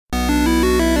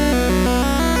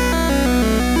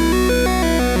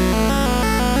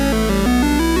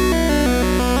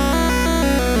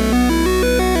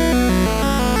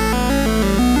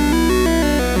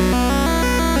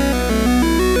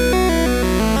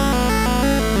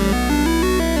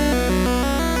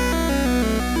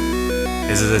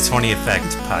This is the 20 Effect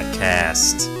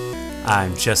podcast.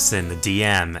 I'm Justin, the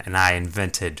DM, and I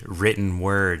invented written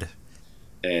word.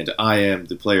 And I am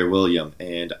the player William,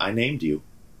 and I named you.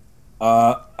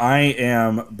 I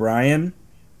am Brian,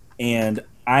 and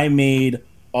I made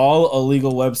all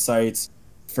illegal websites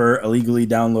for illegally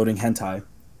downloading hentai.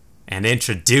 And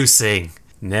introducing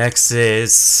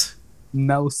Nexus.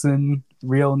 Nelson,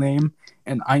 real name,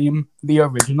 and I am the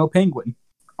original penguin.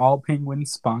 All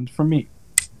penguins spawned from me.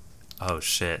 Oh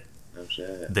shit. Oh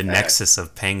shit. The Nexus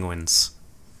of penguins.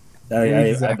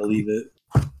 I believe it.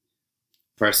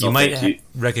 First You off, might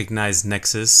recognize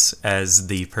Nexus as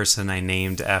the person I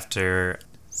named after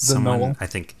someone, Noel. I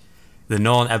think, the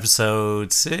Noel in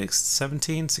episode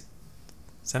 17?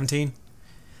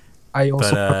 I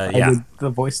also provided the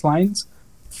voice lines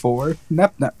for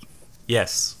Nep Nep.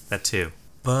 Yes, that too.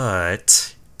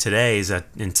 But today is an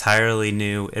entirely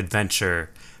new adventure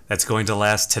that's going to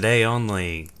last today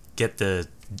only. Get the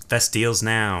best deals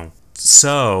now.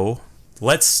 So,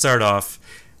 let's start off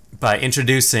by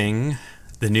introducing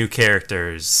the new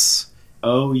characters.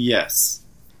 Oh, yes.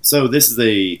 So this is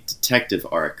a detective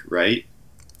arc, right?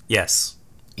 Yes.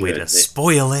 Way Good. to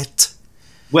spoil it.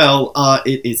 Well,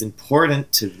 it is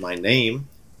important to my name,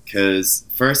 because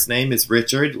first name is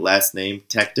Richard, last name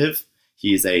Detective.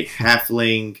 He is a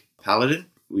halfling paladin.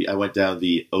 I went down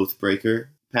the Oathbreaker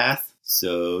path.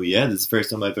 So, yeah, this is the first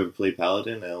time I've ever played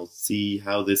paladin. I'll see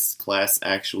how this class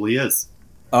actually is.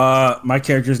 My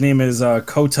character's name is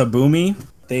Kota Bumi.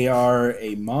 They are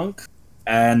a monk,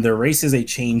 and their race is a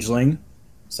changeling,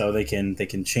 so they can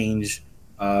change,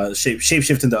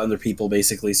 shapeshift into other people,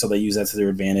 basically. So they use that to their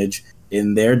advantage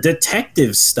in their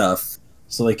detective stuff,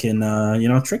 so they can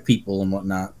trick people and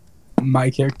whatnot. My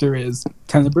character is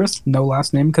Tenebrous, no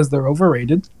last name because they're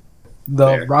overrated. The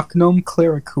Fair. rock gnome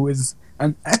cleric who is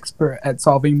an expert at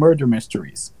solving murder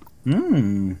mysteries.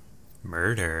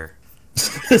 Murder.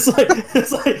 It's like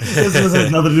this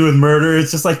has nothing to do with murder. It's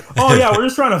just like, oh yeah, we're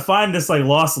just trying to find this like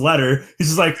lost letter. He's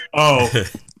just like, oh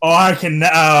god, you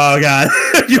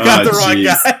got the wrong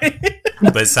guy.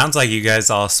 But it sounds like you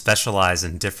guys all specialize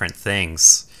in different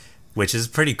things, which is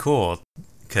pretty cool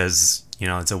because,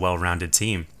 it's a well-rounded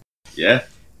team. Yeah.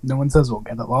 No one says we'll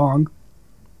get along.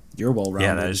 You're well rounded.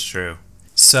 Yeah, that is true.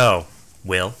 So,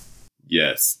 Will,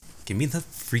 Yes. give me the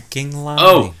freaking line.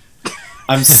 Oh!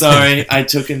 I'm sorry.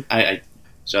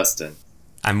 Justin,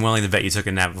 I'm willing to bet you took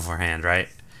a nap beforehand, right?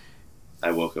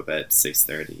 I woke up at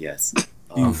 6:30, yes. You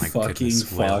Oh my fucking goodness,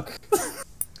 Will. fuck.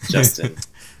 Justin,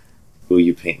 will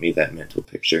you paint me that mental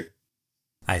picture?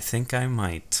 I think I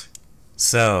might.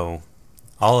 So,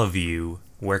 all of you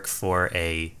work for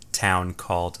a town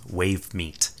called Wave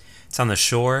Meat. It's on the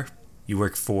shore. You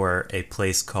work for a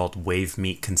place called Wave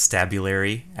Meat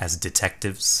Constabulary as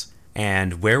detectives.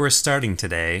 And where we're starting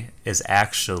today is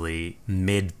actually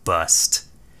mid-bust.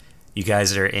 You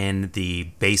guys are in the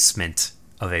basement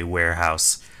of a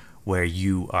warehouse where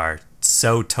you are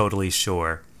so totally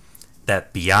sure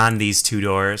that beyond these two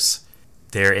doors,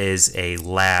 there is a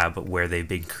lab where they've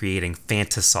been creating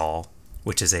Fantasol,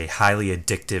 which is a highly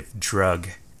addictive drug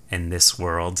in this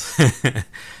world.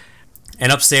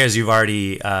 And upstairs, you've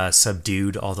already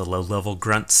subdued all the low-level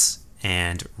grunts.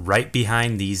 And right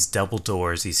behind these double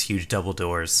doors, these huge double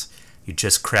doors, you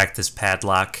just crack this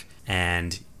padlock,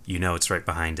 and you know it's right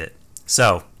behind it.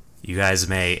 So, you guys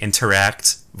may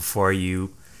interact before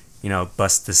you,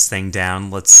 bust this thing down.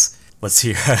 Let's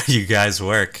hear how you guys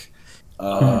work.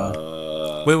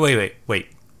 Wait.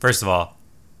 First of all,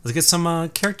 let's get some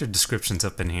character descriptions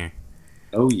up in here.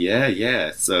 Oh,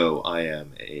 yeah. So, I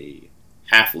am a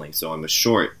halfling, so I'm a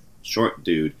short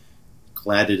dude,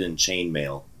 cladded in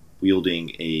chainmail,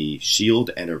 wielding a shield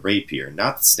and a rapier.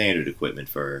 Not the standard equipment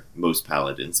for most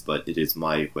paladins, but it is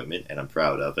my equipment, and I'm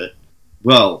proud of it.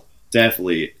 Well,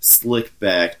 definitely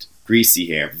slick-backed, greasy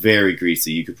hair. Very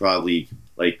greasy. You could probably,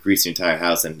 grease your entire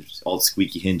house and all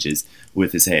squeaky hinges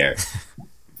with his hair.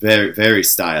 Very, very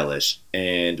stylish.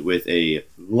 And with a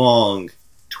long,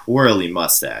 twirly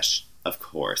mustache, of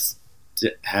course.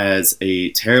 Has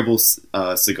a terrible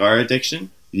cigar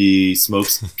addiction. He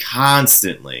smokes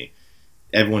constantly.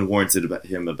 Everyone warns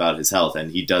him about his health, and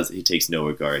he takes no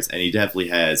regards. And he definitely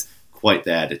has quite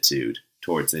the attitude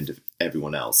towards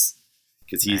everyone else.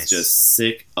 Because he's just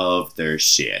sick of their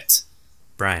shit.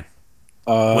 Brian,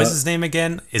 what's his name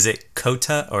again? Is it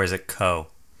Kota or is it Ko?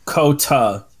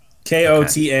 Kota.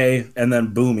 Kota, and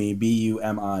then Bumi,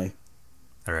 Bumi.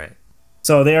 All right.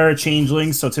 So they are a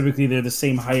changeling, so typically they're the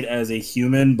same height as a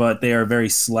human, but they are very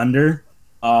slender,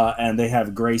 and they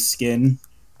have gray skin.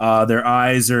 Their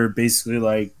eyes are basically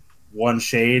like one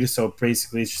shade, so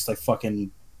basically it's just like fucking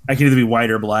I can either be white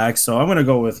or black, so I'm gonna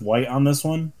go with white on this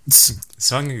one.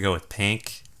 So I'm gonna go with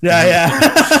pink. Yeah.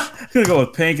 I'm gonna go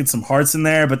with pink and some hearts in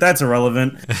there, but that's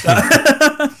irrelevant.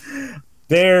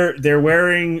 They're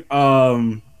wearing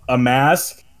a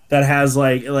mask that has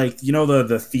like you know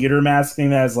the theater mask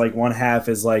thing that has like one half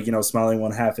is like, you know, smiling,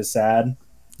 one half is sad.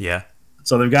 Yeah.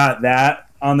 So they've got that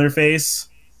on their face.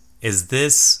 Is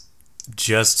this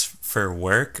just for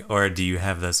work, or do you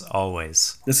have this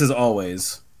always? This is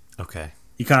always. Okay.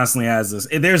 He constantly has this.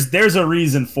 There's a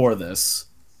reason for this,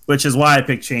 which is why I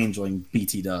picked Changeling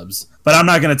BT dubs. But I'm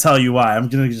not gonna tell you why. I'm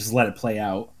gonna just let it play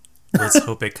out. Let's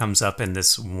hope it comes up in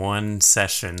this one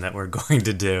session that we're going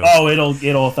to do. Oh, it'll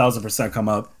 1,000% come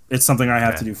up. It's something I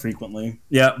have to do frequently.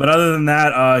 Yeah, but other than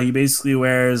that, he basically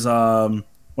wears one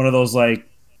of those like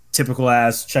typical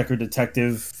ass checker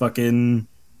detective fucking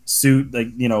suit, like,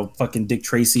 you know, fucking Dick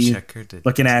Tracy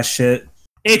looking ass shit.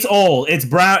 It's old. It's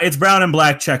brown and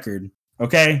black checkered.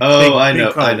 Okay. Oh, I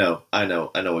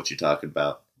know what you're talking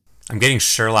about. I'm getting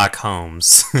Sherlock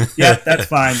Holmes. Yeah, that's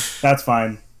fine. That's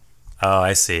fine. Oh,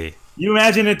 I see. You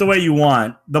imagine it the way you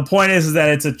want. The point is that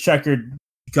it's a checkered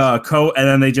coat, and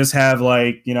then they just have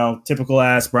like, you know, typical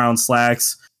ass brown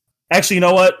slacks. Actually, you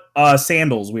know what?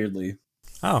 Sandals, weirdly.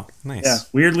 Oh, nice. Yeah,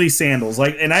 weirdly sandals.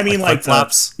 Like, and I mean like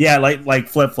flip-flops? Yeah, like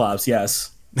flip flops.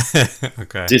 Yes.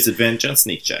 Okay. Disadvantage on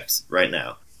sneak checks right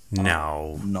now.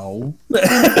 No.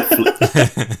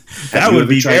 That would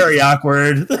be very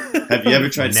awkward. Have you ever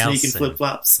tried Nelson. sneaking flip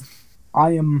flops?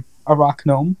 I am a rock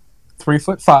gnome,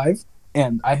 3'5",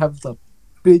 and I have the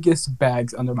biggest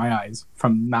bags under my eyes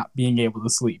from not being able to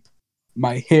sleep.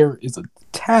 My hair is a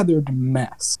tattered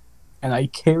mess, and I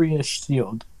carry a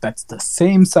shield that's the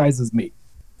same size as me.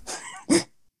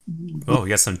 Oh, we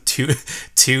got some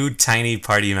two tiny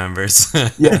party members.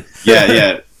 Yeah.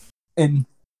 Yeah. And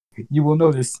you will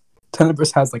notice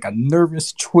Tenebris has like a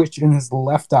nervous twitch in his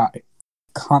left eye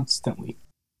constantly.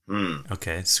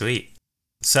 Okay, sweet.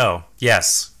 So,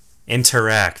 yes,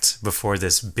 interact before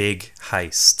this big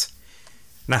heist.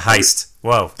 Not heist.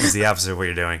 Whoa, is the opposite of what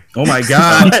you're doing. Oh my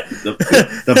god.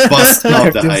 the bust of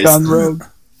the Captain's gone heist. rogue.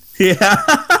 Yeah.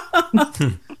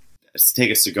 Just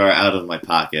take a cigar out of my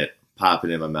pocket, pop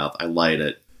it in my mouth. I light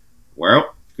it.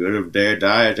 Well, good of dare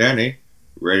die as any.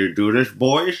 Ready to do this,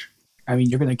 boys? I mean,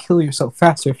 you're gonna kill yourself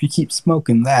faster if you keep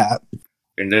smoking that.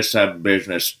 In this type of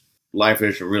business, life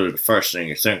isn't really the first thing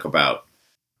you think about.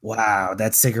 Wow,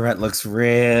 that cigarette looks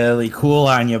really cool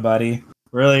on you, buddy.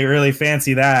 Really, really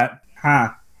fancy that.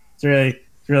 Huh. It's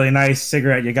really nice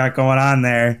cigarette you got going on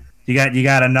there. You got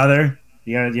another?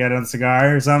 You got another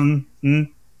cigar or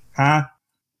something? Huh?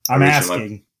 I'm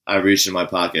asking. I reached in my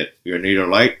pocket. You need a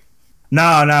light? No,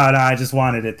 I just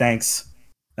wanted it, thanks.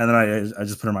 And then I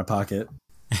just put it in my pocket.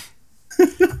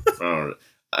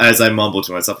 As I mumble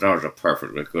to myself, that was a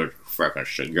perfectly good freaking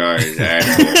cigar.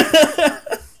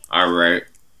 Alright.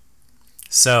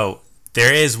 So,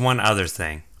 there is one other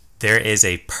thing. There is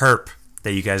a perp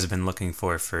that you guys have been looking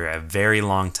for a very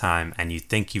long time, and you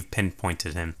think you've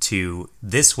pinpointed him to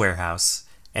this warehouse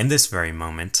and this very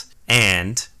moment.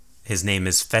 And his name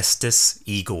is Festus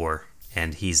Igor,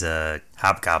 and he's a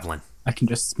hobgoblin. I can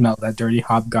just smell that dirty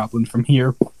hobgoblin from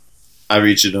here. I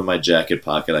reach into my jacket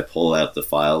pocket. I pull out the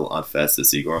file on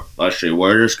Festus Igor. Let's see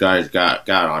where this guy's got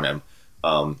on him.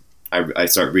 I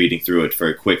start reading through it for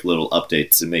a quick little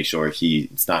update to make sure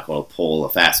he's not going to pull a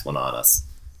fast one on us.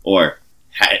 Or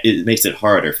it makes it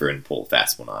harder for him to pull a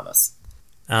fast one on us.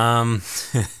 Oh,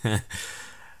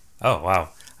 wow.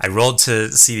 I rolled to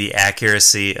see the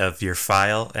accuracy of your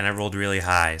file, and I rolled really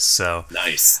high, so...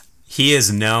 Nice. He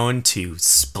is known to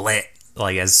split,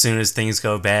 like, as soon as things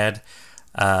go bad,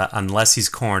 unless he's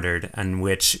cornered, in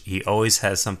which he always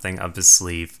has something up his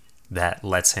sleeve that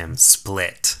lets him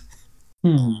split.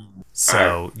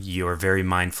 So you're very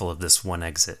mindful of this one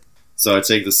exit. So I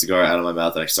take the cigar out of my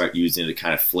mouth and I start using it to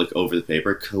kind of flick over the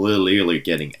paper, clearly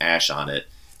getting ash on it,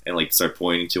 and like start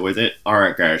pointing towards it.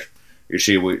 Alright guys, you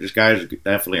see, this guy's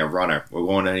definitely a runner. We're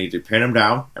going to need to pin him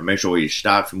down and make sure he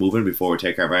stops moving before we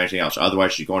take care of anything else.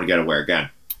 Otherwise, he's going to get away again.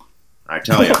 I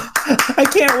tell you. I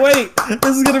can't wait.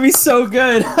 This is going to be so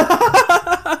good.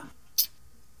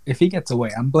 If he gets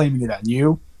away, I'm blaming it on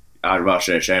you. I was about to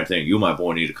say the same thing. You, my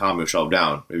boy, need to calm yourself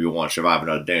down if you want to survive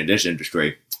another day in this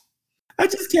industry. I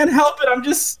just can't help it. I'm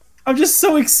just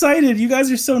so excited. You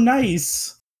guys are so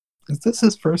nice. Is this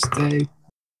his first day?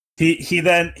 He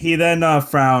then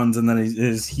frowns and then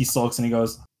he sulks and he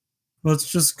goes,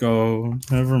 "Let's just go.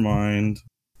 Never mind."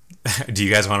 Do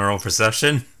you guys want to roll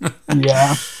perception?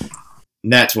 Yeah.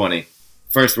 Nat 20.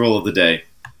 First roll of the day.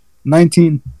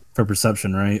 19. For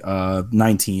perception, right?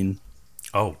 19.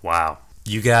 Oh, wow.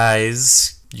 You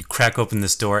guys You crack open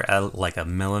this door at like a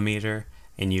millimeter,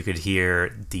 and you could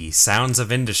hear the sounds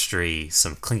of industry,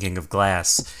 some clinking of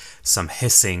glass, some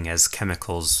hissing as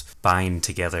chemicals bind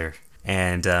together.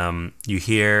 And you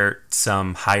hear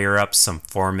some higher ups, some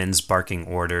foremans barking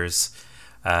orders.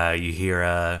 You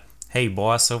hear, hey,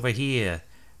 boss, over here.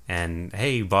 And,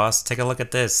 hey, boss, take a look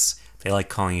at this. They like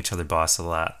calling each other boss a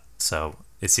lot. So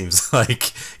it seems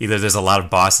like either there's a lot of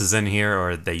bosses in here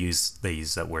or they use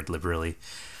that word liberally.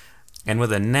 And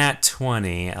with a nat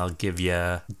 20, I'll give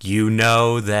you... You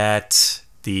know that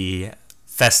the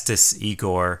Festus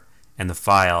Igor and the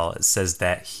file, it says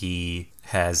that he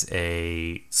has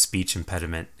a speech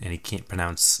impediment and he can't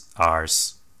pronounce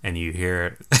R's. And you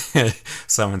hear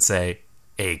someone say,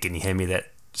 hey, can you hand me that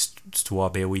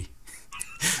strawberry?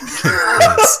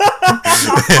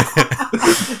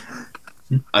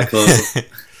 I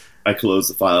close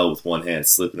the file with one hand,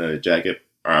 slipping in a jacket.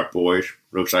 All right, boys.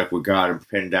 Looks like we got him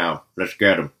pinned down. Let's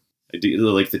get him. I do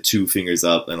like the 2 fingers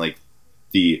up and like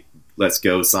the let's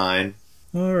go sign.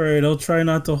 All right, I'll try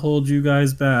not to hold you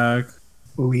guys back.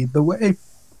 Lead the way.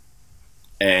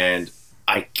 And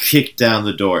I kick down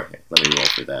the door. Let me roll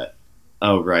for that.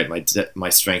 Oh, right. My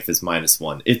strength is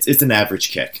 -1. It's an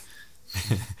average kick.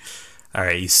 All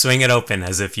right, you swing it open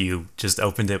as if you just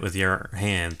opened it with your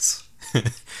hands.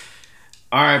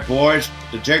 All right, boys.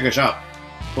 The jig is up.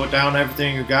 Put down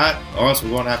everything you got, or else we're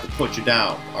going to have to put you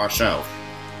down ourselves.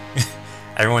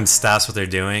 Everyone stops what they're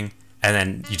doing, and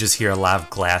then you just hear a loud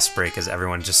glass break as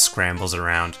everyone just scrambles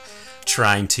around,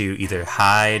 trying to either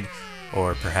hide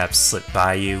or perhaps slip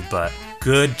by you, but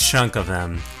good chunk of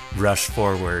them rush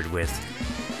forward with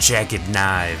jagged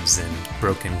knives and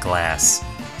broken glass.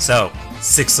 So,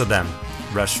 6 of them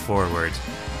rush forward.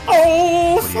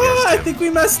 Oh, What do you guys I do? think we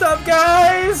messed up,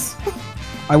 guys.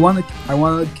 I want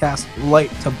to cast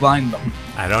light to blind them.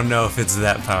 I don't know if it's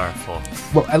that powerful.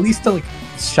 Well, at least to like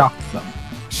shock them.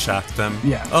 Shock them?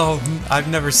 Yeah. Oh, I've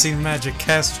never seen magic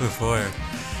cast before.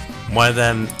 One of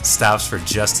them stops for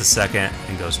just a second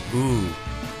and goes, ooh,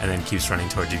 and then keeps running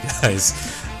toward you guys.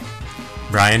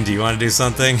 Brian, do you want to do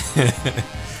something?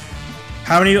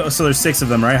 How many? So there's 6 of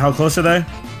them, right? How close are they?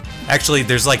 Actually,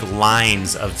 there's like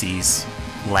lines of these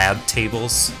lab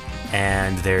tables,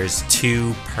 and there's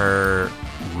 2 per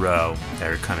row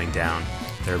that are coming down.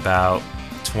 They're about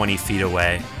 20 feet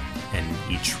away in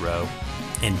each row,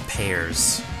 in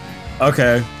pairs.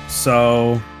 Okay,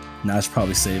 so now I should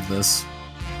probably save this.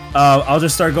 I'll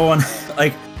just start going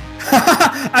like,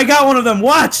 I got one of them.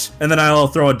 Watch, and then I'll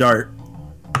throw a dart.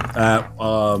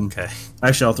 Okay.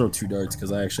 Actually, I'll throw 2 darts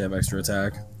because I actually have extra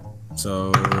attack.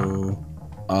 So,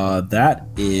 that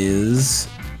is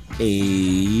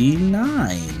a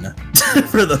 9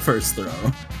 for the first throw.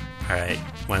 All right.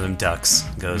 One of them ducks,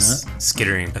 goes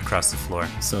skittering across the floor.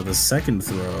 So the second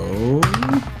throw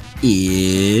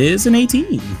is an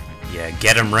 18. Yeah,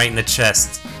 get him right in the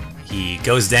chest. He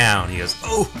goes down. He goes,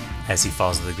 oh, as he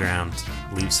falls to the ground.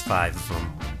 Leaves 5 of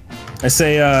them. I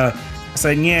say, yeah,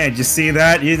 did you see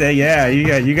that?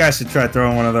 You guys should try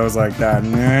throwing one of those like that.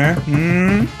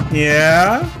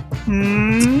 Yeah.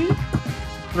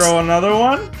 Throw another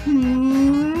one.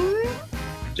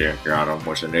 Dear God, I'm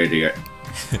almost an idiot.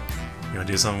 You want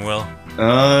to do something, Will?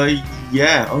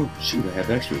 Yeah. Oh, shoot, I have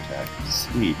extra attack.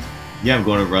 Sweet. Yeah, I'm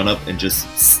going to run up and just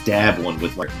stab one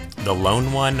with my... The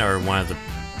lone one or one of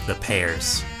the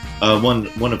pairs? One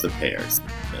of the pairs.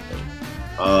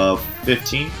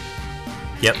 15?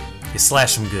 Yep. You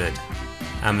slash him good.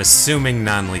 I'm assuming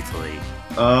non-lethally.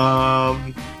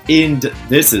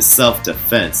 This is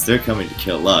self-defense. They're coming to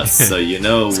kill us, so you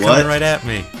know It's what? coming right at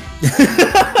me.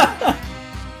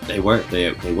 They work at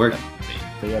me.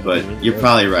 But you're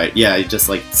probably right. Yeah, you just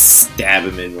like stab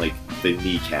him in like the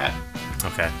kneecap.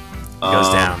 Okay. He goes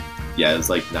down. Yeah, it was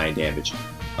like 9 damage.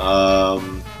 A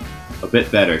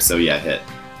bit better, so yeah, hit.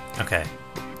 Okay.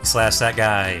 You slash that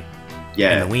guy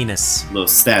Yeah, in the weenus. little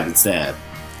stab and stab.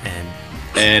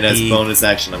 And as a he- bonus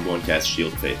action, I'm going to cast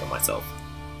Shield of Faith on myself.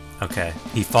 Okay.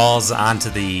 He falls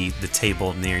onto the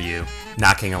table near you,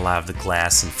 knocking a lot of the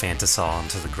glass and Fantasol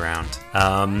onto the ground.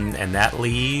 And that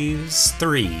leaves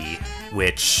 3,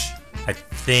 which I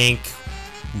think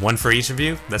 1 for each of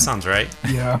you. That sounds right.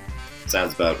 Yeah.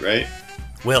 Sounds about right.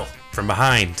 Will, from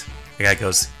behind. The guy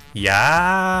goes,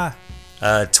 yeah.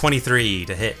 23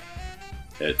 to hit.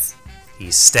 Hits. He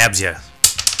stabs you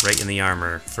right in the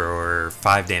armor for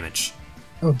 5 damage.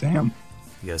 Oh, damn.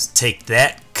 He goes, take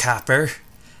that, copper.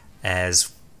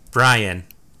 As Brian,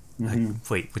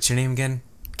 wait, what's your name again?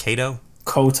 Kato?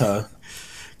 Kota.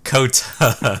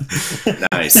 Kota.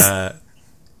 Nice.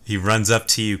 He runs up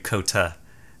to you, Kota,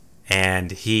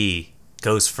 and he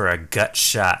goes for a gut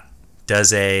shot.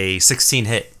 Does a 16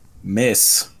 hit?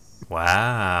 Miss.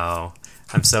 Wow.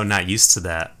 I'm so not used to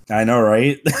that. I know,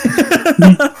 right?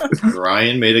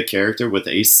 Ryan made a character with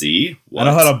AC? What?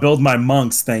 I know how to build my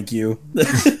monks, thank you.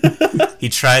 He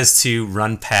tries to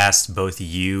run past both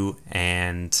you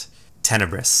and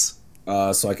Tenebris.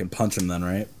 So I can punch him then,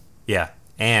 right? Yeah.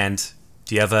 And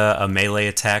do you have a melee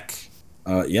attack?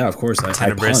 Yeah, of course. I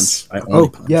Tenebris. punch. I only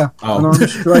punch. Yeah. Oh. Unarmed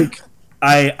strike.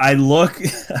 I look.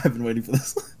 I've been waiting for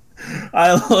this.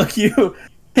 I look you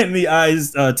in the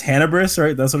eyes, Tenebris,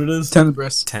 right? That's what it is.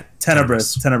 Tenebris.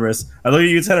 Tenebris. I look at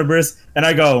you, Tenebris, and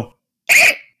I go.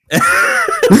 What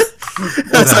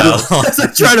the hell? As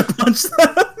I try to punch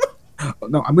them.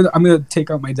 No, I'm gonna take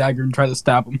out my dagger and try to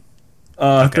stab him.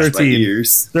 My 13.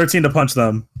 ears. 13 to punch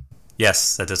them.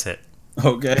 Yes, that does hit.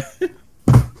 Okay.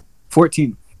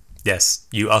 14. Yes,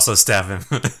 you also stab him.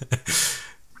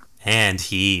 And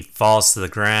he falls to the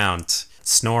ground,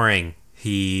 snoring.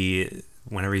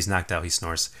 Whenever he's knocked out, he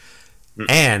snores.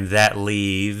 And that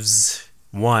leaves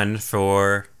 1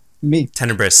 for Me.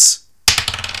 Tenebris.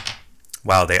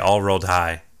 Wow, they all rolled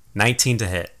high. 19 to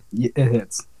hit. Yeah, it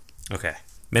hits. Okay.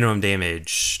 Minimum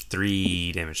damage,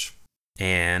 3 damage.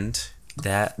 And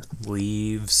that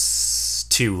leaves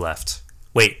 2 left.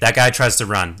 Wait, that guy tries to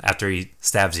run after he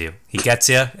stabs you. He gets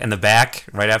you in the back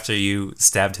right after you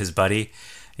stabbed his buddy.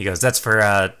 He goes, that's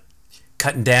for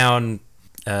cutting down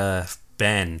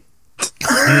Ben.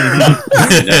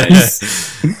 Nice.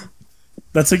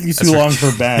 That took you too long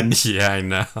for Ben. Yeah, I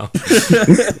know.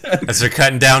 As they're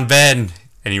cutting down Ben,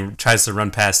 and he tries to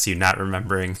run past you, not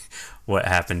remembering what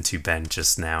happened to Ben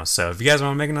just now. So if you guys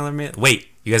want to make another wait,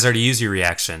 you guys already used your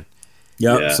reaction.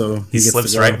 Yep, Yeah. so He gets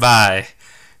slips to go. right by.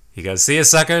 He goes, see ya,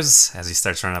 suckers, as he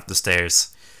starts running up the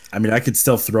stairs. I mean, I could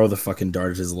still throw the fucking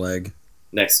dart at his leg.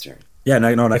 Next turn. Yeah,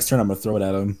 no, next turn I'm going to throw it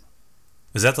at him.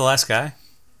 Was that the last guy?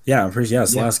 Yeah, I'm pretty sure,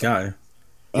 it's the Yeah. last guy.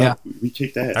 Yeah. We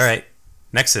kicked ass. All right.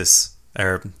 Nexus,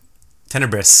 or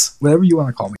Tenebris. Whatever you want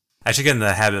to call me. I should get in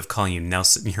the habit of calling you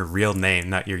Nelson, your real name,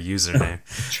 not your username.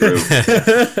 True.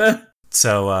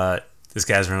 So, this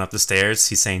guy's running up the stairs.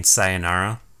 He's saying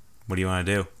sayonara. What do you want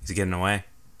to do? He's getting away.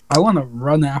 I want to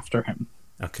run after him.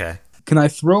 Okay. Can I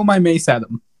throw my mace at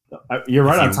him? You're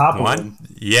right If on you top want- of him.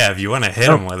 Yeah, if you want to hit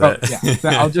him with it. Yeah.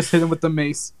 Then I'll just hit him with the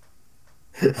mace.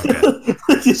 Okay.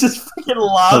 He just freaking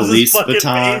lobs Police his fucking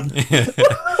baton. face.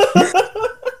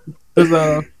 There's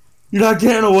a You're not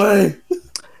getting away.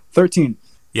 13.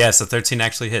 Yeah, so 13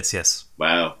 actually hits, yes.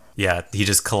 Wow. Yeah, he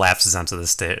just collapses onto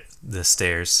the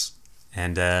stairs.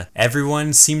 And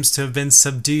everyone seems to have been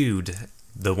subdued.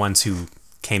 The ones who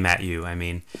came at you, I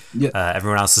mean. Yeah.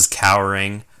 Everyone else is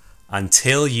cowering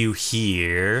until you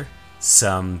hear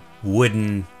some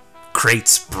wooden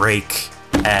crates break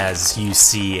as you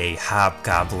see a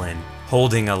hobgoblin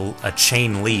holding a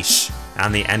chain leash.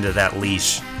 On the end of that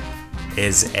leash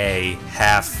is a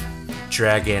half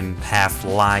dragon, half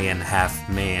lion, half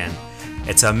man.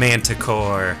 It's a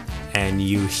manticore, and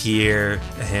you hear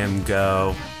him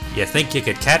go, "You think you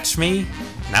could catch me?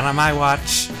 Not on my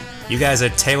watch. You guys are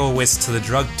tail whisked to the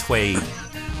drug trade."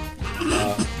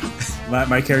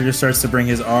 My character starts to bring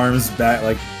his arms back,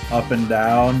 like, up and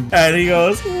down. And he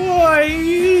goes, "Why?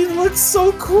 He looks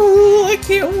so cool. I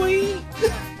can't wait."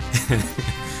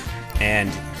 And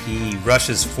he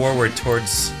rushes forward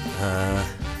towards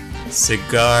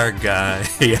cigar guy.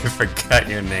 I forgot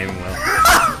your name,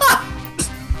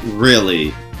 Will.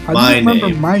 Really? I My don't remember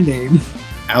name. my name.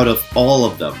 Out of all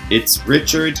of them, it's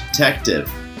Richard Detective.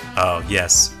 Oh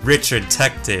yes, Richard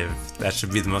Detective. That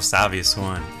should be the most obvious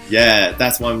one. Yeah,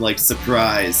 that's why I'm like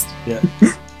surprised. Yeah.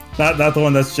 not the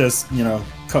one that's just,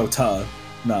 Kota.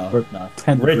 No.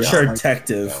 Tenebris. Richard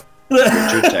Detective.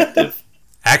 Richard Detective.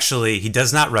 Actually, he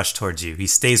does not rush towards you. He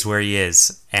stays where he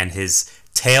is, and his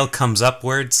tail comes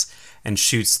upwards and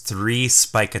shoots 3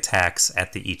 spike attacks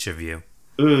at each of you.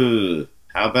 Ooh,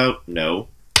 how about no?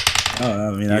 Oh,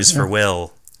 I mean, Here's for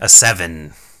Will, a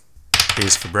 7.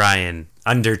 Here's for Brian,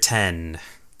 under 10.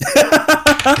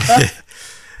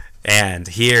 And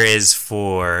here is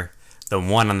for the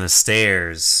one on the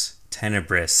stairs,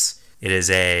 Tenebris. It is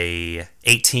a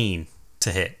 18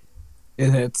 to hit.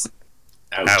 It hits.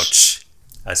 Ouch.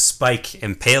 A spike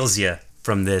impales you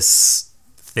from this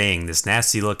thing, this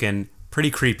nasty looking, pretty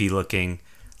creepy looking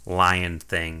lion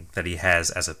thing that he has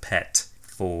as a pet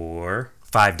for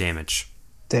 5 damage.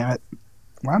 Damn it.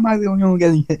 Why am I the only one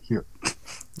getting hit here?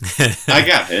 I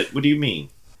got hit. What do you mean?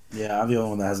 Yeah, I'm the only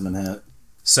one that hasn't been hit.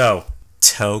 So,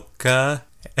 Kota,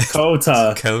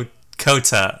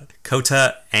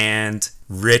 and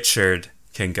Richard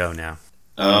can go now.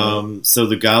 So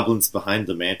the goblin's behind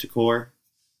the manticore.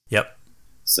 Yep.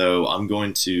 So I'm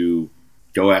going to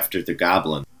go after the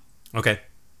goblin Okay.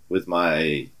 with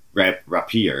my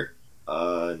rapier.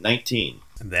 19.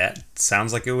 That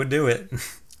sounds like it would do it.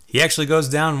 He actually goes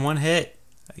down one hit.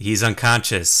 He's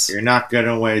unconscious. You're not getting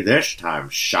away this time,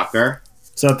 sucker.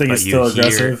 Something But is still you hear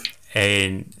aggressive.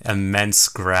 an immense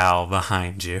growl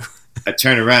behind you. I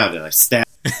turn around and I stab.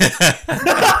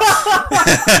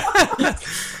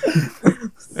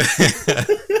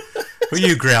 Who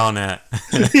you growling at?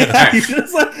 Yeah, he's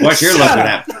just like, What you're "Shut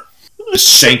looking up." at?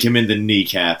 Shank him in the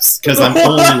kneecaps. Because I'm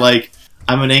only like,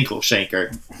 I'm an ankle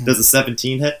shanker. Does a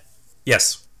 17 hit?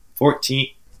 Yes. 14.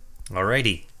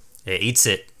 Alrighty. It eats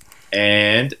it.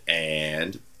 And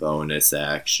bonus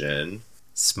action.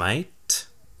 Smite?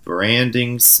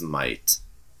 Branding smite.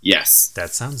 Yes. That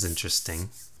sounds interesting.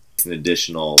 It's an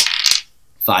additional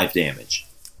 5 damage.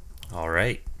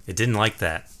 Alright. It didn't like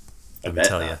that. I Let me bet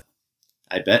tell not. you.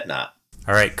 I bet not.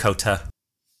 Alright, Kota.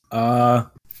 Woe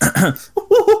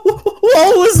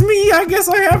is me! I guess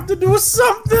I have to do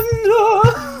something.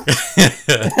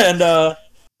 And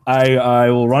I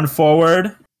will run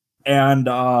forward, and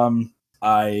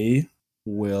I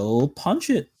will punch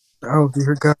it. Oh,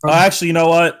 dear God. Actually, you know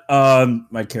what?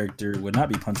 My character would not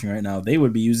be punching right now. They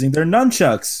would be using their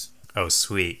nunchucks. Oh,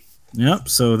 sweet. Yep.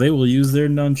 So they will use their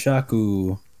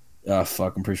nunchaku. Ah,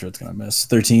 fuck! I'm pretty sure it's gonna miss.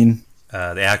 13.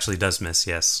 It actually does miss,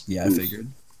 yes. Yeah, I figured.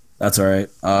 That's all right.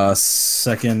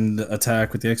 Second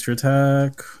attack with the extra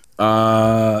attack.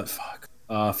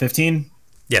 15.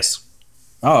 Yes.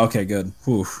 Oh, okay, good.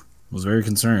 Whew. Was very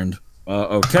concerned.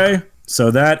 Okay,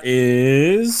 so that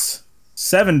is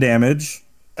 7 damage,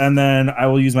 and then I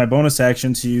will use my bonus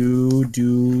action to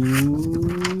do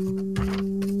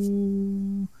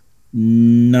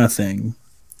nothing.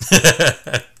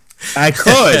 I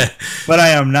could, but I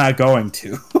am not going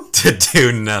to. To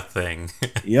do nothing.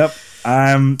 Yep,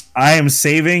 I am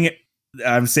saving.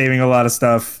 I'm saving a lot of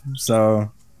stuff,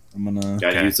 so I'm gonna.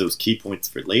 Gotta use those key points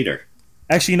for later.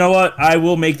 Actually, you know what? I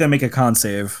will make them make a con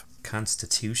save.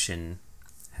 Constitution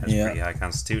has Yeah. pretty high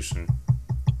constitution.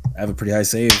 I have a pretty high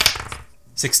save.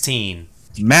 16.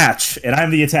 Match, and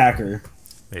I'm the attacker.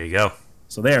 There you go.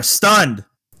 So they are stunned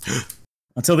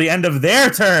until the end of their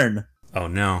turn. Oh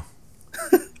no.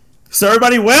 So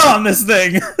everybody wail on this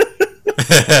thing.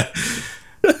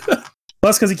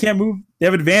 Plus, because he can't move, they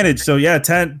have advantage. So yeah,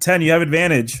 10, you have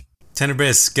advantage.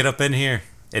 Tenebris, get up in here.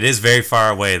 It is very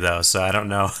far away though, so I don't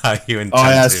know how you intend Oh,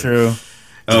 yeah, that's to. true. It's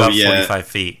Oh, about yeah. 45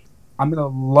 feet. I'm gonna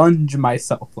lunge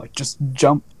myself, like just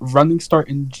jump, running start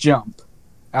and jump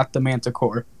at the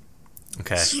manticore,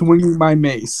 Okay. swinging my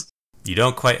mace. You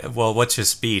don't quite... Well, what's your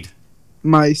speed?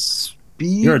 My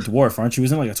speed? You're a dwarf, aren't you?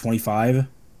 Isn't it like a 25?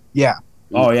 Yeah.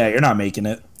 Oh yeah, you're not making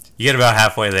it. You get about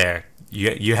halfway there.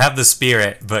 You have the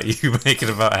spirit, but you make it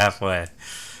about halfway.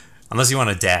 Unless you want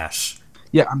to dash.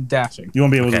 Yeah, I'm dashing. You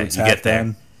won't be able Okay, to you attack get there.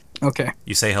 then. Okay.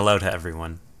 You say hello to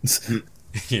everyone.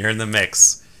 You're in the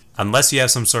mix. Unless you have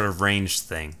some sort of ranged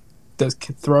thing. Does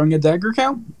throwing a dagger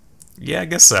count? Yeah, I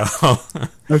guess so.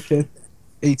 Okay.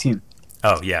 18.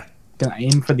 Oh, yeah. Gonna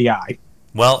aim for the eye.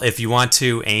 Well, if you want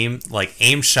to aim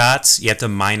shots, you have to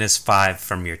 -5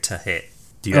 from your to hit.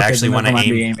 Do you Okay, actually then want to never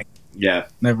mind the aim? aiming. Yeah.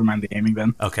 Never mind the aiming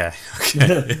then. Okay.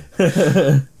 Okay.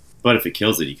 But if it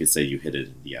kills it, you could say you hit it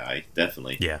in the eye.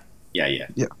 Definitely. Yeah. Yeah.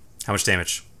 How much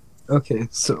damage? Okay,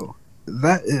 so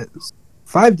that is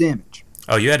 5 damage.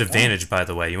 Oh, you had advantage, by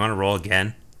the way. You want to roll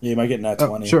again? Yeah, you might get nat Oh,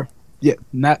 20. sure. Yeah,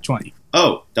 nat 20.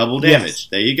 Oh, double Yes. damage.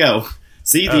 There you go.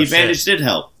 See, the Oh, advantage did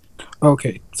help.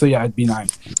 Okay, so yeah, it'd be 9.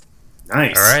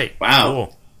 Nice. All right. Wow.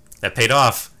 Cool. That paid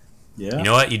off. Yeah. You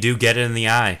know what? You do get it in the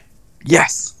eye.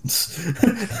 Yes!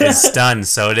 It's stunned,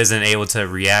 so it isn't able to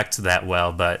react that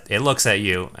well, but it looks at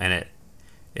you, and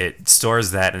it stores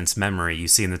that in its memory. You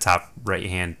see in the top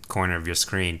right-hand corner of your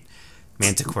screen.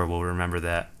 Manticore will remember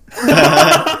that.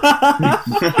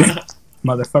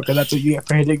 Motherfucker, that's what you get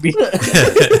for hitting me.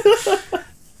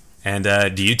 And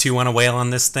do you two want to wail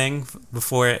on this thing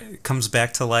before it comes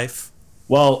back to life?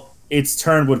 Well, its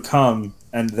turn would come,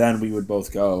 and then we would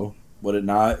both go. Would it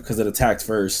not? Because it attacked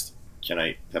first. Can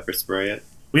I pepper spray it?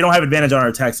 We don't have advantage on our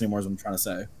attacks anymore, is what I'm trying to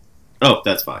say. Oh,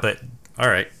 that's fine. But,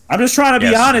 alright. I'm just trying to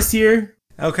be Yes. honest here.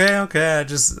 Okay.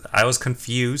 I was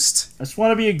confused. I just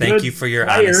want to be a good Thank you for your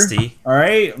player. honesty. All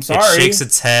right, I'm sorry. It shakes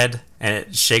its head, and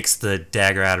it shakes the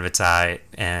dagger out of its eye,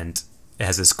 and it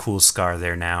has this cool scar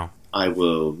there now. I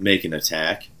will make an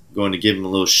attack. Going to give him a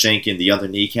little shank in the other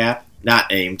kneecap.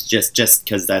 Not aimed, just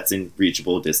because that's in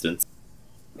reachable distance.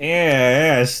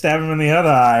 Yeah, stab him in the other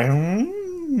eye.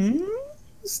 Mm-hmm.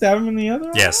 Stab him in the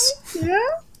other Yes. eye? Yeah?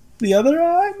 The other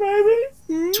eye,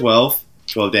 maybe? Mm.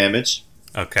 12 damage.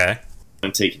 Okay.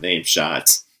 I'm taking aim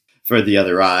shots for the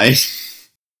other eye.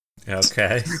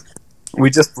 Okay. We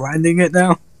just blinding it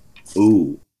now?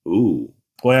 Ooh.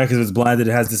 Well, yeah, because if it's blinded,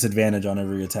 it has disadvantage on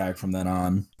every attack from then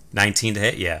on. 19 to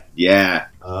hit, yeah. Yeah.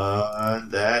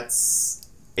 That's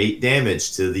 8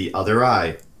 damage to the other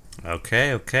eye.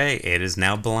 Okay. It is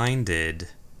now blinded.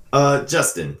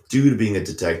 Justin, due to being a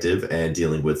detective and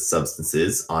dealing with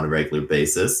substances on a regular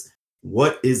basis,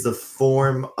 what is the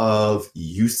form of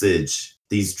usage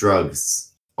these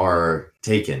drugs are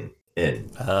taken in?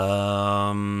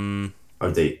 Are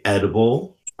they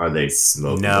edible? Are they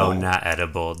smokable? No, not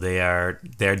edible. They're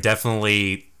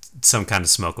definitely some kind of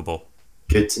smokable.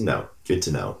 Good to know. Good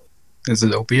to know. Is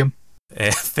it opium?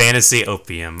 Fantasy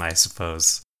opium, I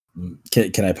suppose.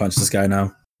 Can I punch this guy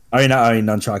now? I mean,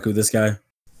 nunchaku this guy.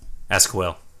 Ask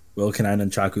Will. Will, can I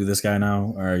nunchaku this guy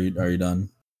now? Or are you done?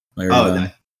 Are you Oh,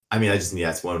 done? I just need to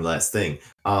ask one last thing.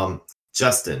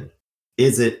 Justin,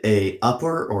 is it a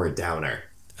upper or a downer?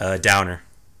 Downer.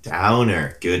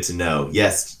 Downer. Good to know.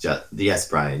 Yes, yes,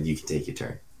 Brian, you can take your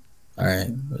turn. All right,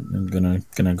 I'm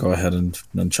gonna go ahead and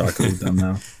nunchaku them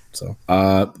now. So,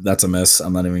 that's a miss.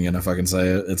 I'm not even gonna fucking say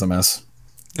it. It's a miss.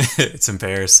 It's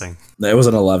embarrassing. It was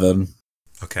an 11.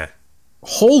 Okay.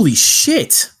 Holy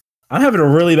shit! I'm having a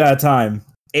really bad time.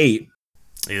 8.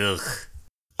 Ugh.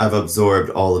 I've absorbed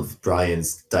all of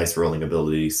Brian's dice rolling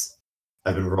abilities.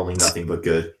 I've been rolling nothing but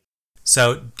good.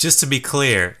 So, just to be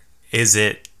clear, is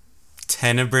it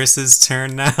Tenebris's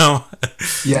turn now?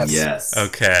 Yes. Yes.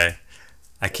 Okay.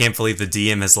 I can't believe the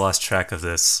DM has lost track of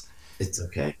this. It's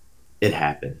okay. It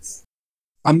happens.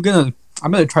 I'm gonna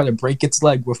try to break its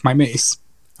leg with my mace.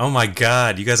 Oh my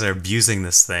god, you guys are abusing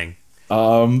this thing. I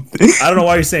don't know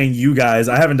why you're saying you guys.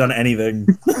 I haven't done anything.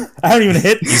 I haven't even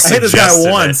hit. I hit this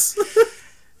guy once.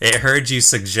 It heard you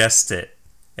suggest it.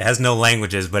 It has no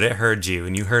languages, but it heard you,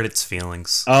 and you heard its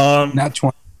feelings. Nat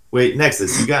 20. Wait,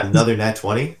 Nexus, you got another nat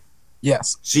 20?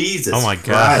 Yes. Jesus Oh my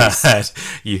Christ. god.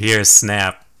 You hear a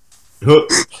snap.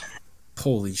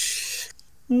 Holy shit.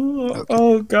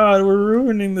 Oh god, we're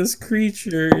ruining this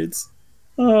creature.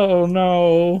 Oh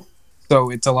no. So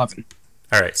it's 11.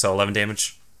 Alright, so 11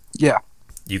 damage. Yeah.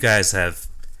 You guys have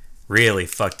really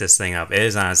fucked this thing up. It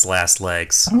is on its last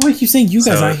legs. I don't know why you keep saying you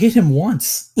guys. So- I hit him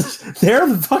once. They're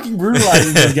fucking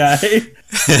brutalizing this guy.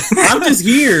 I'm just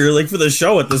here, like, for the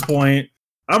show at this point.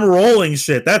 I'm rolling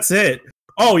shit. That's it.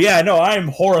 Oh yeah, no, I'm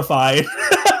horrified.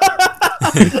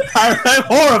 I'm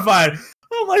horrified.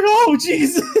 I'm like, oh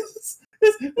Jesus,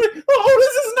 this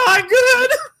is not good.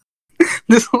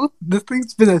 This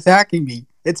thing's been attacking me.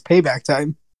 It's payback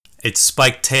time. Its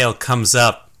spiked tail comes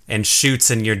up and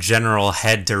shoots in your general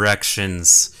head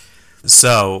directions.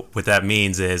 So, what that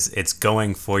means is it's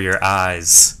going for your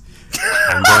eyes.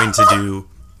 I'm going to do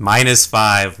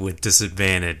 -5 with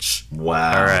disadvantage.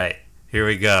 Wow. Alright, here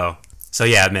we go. So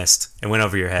yeah, I missed. It went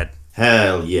over your head.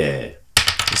 Hell yeah.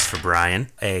 This is for Brian.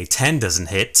 A 10 doesn't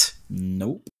hit.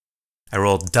 Nope. I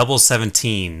rolled double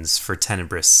 17s for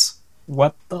Tenebris.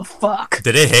 What the fuck?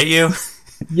 Did it hit you?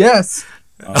 Yes.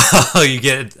 Oh, you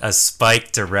get a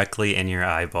spike directly in your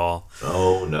eyeball.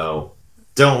 Oh no.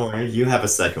 Don't worry, you have a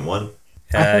second one.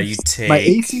 You take My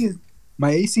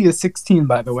AC is 16,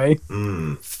 by the way.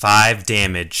 5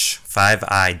 damage, 5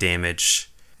 eye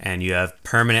damage, and you have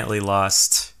permanently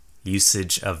lost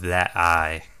usage of that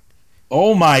eye.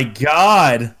 Oh my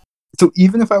god. So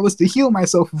even if I was to heal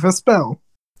myself with a spell,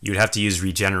 You'd have to use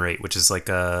regenerate, which is like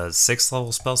a 6th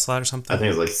level spell slot or something. I think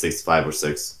it was like 6, 5, or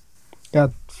 6.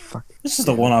 God, fuck. It's just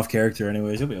a one-off character,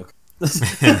 anyways. You'll be okay.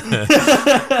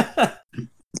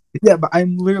 Yeah, but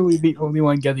I'm literally the only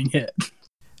one getting hit.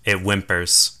 It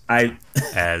whimpers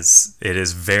as it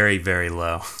is very, very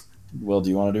low. Will,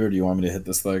 do you want to do it, or do you want me to hit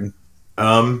this thing?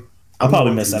 I'll I'll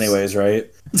probably miss anyways,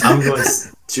 right? I'm going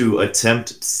to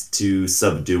attempt to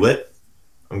subdue it.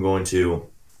 I'm going to.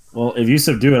 Well, if you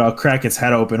subdue it, I'll crack its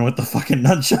head open with the fucking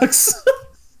nunchucks.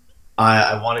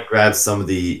 I want to grab some of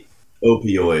the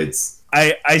opioids.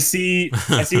 I see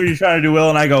what you're trying to do, Will,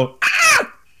 and I go, ah!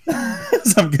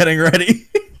 As I'm getting ready.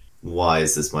 Why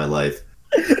is this my life?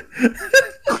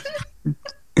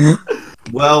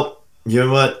 Well, you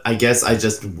know what? I guess I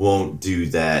just won't do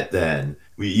that then.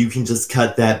 You can just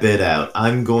cut that bit out.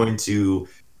 I'm going to.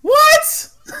 What?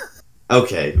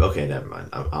 Okay, never mind.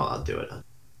 I'll do it.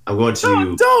 I'm going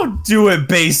to. Don't do it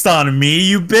based on me,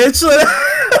 you bitch.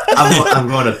 I'm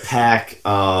going to pack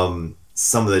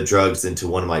some of the drugs into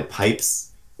one of my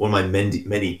pipes, one of my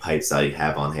many pipes I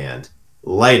have on hand.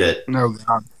 Light it. Oh,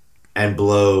 God. And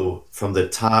blow from the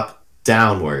top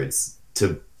downwards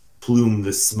to plume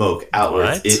the smoke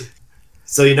outwards. What?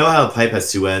 So you know how a pipe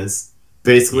has two ends?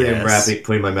 Basically, Yes. I'm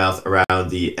putting my mouth around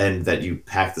the end that you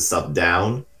pack the stuff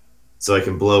down, so I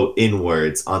can blow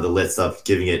inwards on the lit stuff,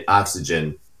 giving it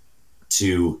oxygen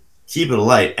to keep it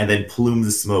alight, and then plume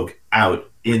the smoke out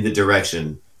in the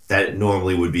direction that it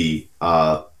normally would be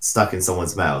stuck in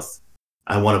someone's mouth.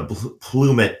 I want to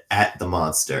plume it at the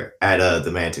monster, at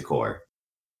the manticore.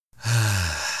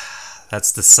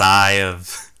 That's the sigh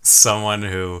of someone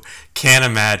who can't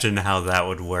imagine how that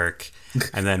would work.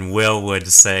 And then Will would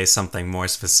say something more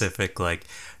specific like,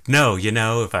 no,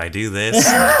 if I do this,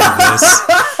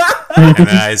 and then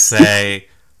I say,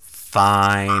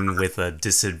 fine, with a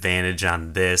disadvantage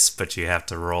on this, but you have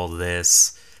to roll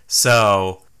this.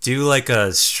 So, do like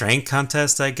a strength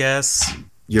contest, I guess?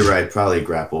 You're right, probably a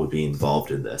grapple would be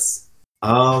involved in this.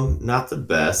 Not the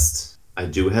best. I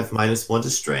do have -1 to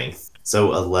strength,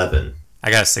 so 11.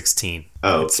 I got a 16.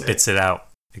 Oh, okay. It spits it out.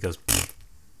 It goes,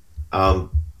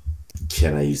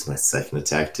 Can I use my second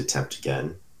attack to tempt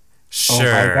again? sure.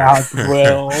 Oh my god,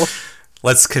 Will.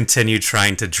 Let's continue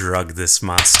trying to drug this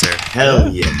monster. Hell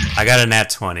yeah. I got a nat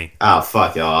 20. Oh,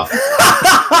 fuck off.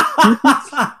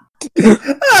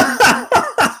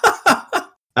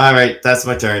 Alright, that's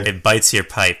my turn. It bites your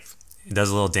pipe. It does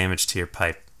a little damage to your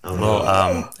pipe. Oh, A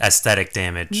little aesthetic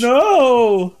damage.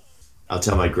 No! I'll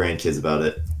tell my grandkids about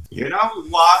it. You know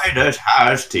why it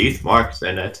has teeth marks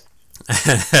in it?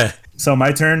 So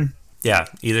my turn? Yeah,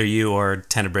 either you or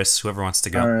Tenebris, whoever wants to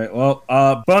go. All right. Well,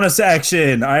 bonus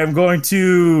action. I am going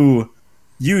to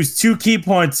use 2 key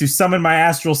points to summon my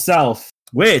astral self,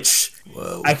 which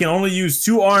I can only use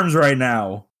 2 arms right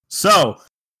now. So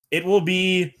it will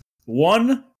be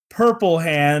 1 purple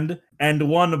hand and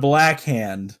 1 black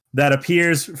hand that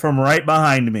appears from right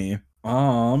behind me.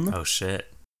 Oh shit.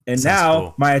 And Sounds now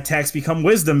cool. my attacks become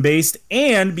wisdom based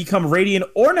and become radiant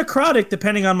or necrotic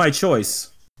depending on my choice.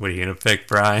 What are you gonna pick,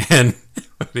 Brian?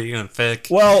 What are you gonna pick?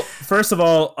 Well, first of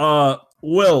all,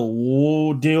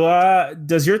 Will,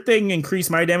 does your thing increase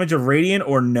my damage of radiant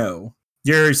or no?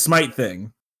 Your smite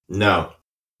thing. No.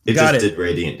 It Got just it. did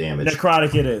radiant damage.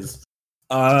 Necrotic it is.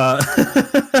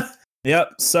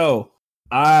 Yep, so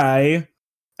I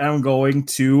am going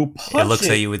to punch It looks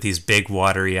at you with these big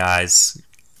watery eyes.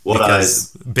 What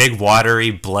Because eyes? big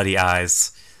watery bloody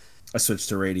eyes. I switched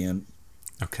to radiant.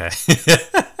 Okay.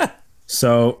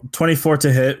 So 24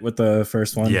 to hit with the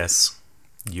first one. Yes.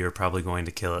 You're probably going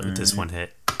to kill it with this one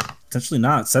hit. Potentially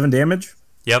not. 7 damage?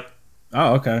 Yep.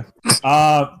 Oh, okay.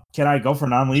 Can I go for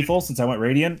non-lethal since I went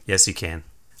radiant? Yes, you can.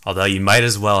 Although you might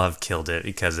as well have killed it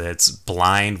because it's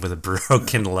blind with a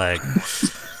broken leg.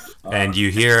 And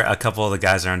you hear a couple of the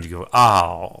guys around you go,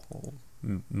 "Oh,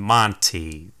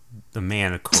 Monty, the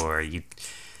Manicore,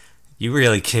 you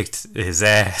really kicked his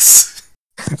ass."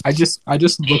 I just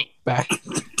look back.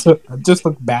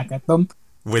 Look back at them.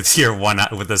 With your one eye,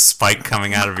 with a spike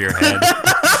coming out of your head.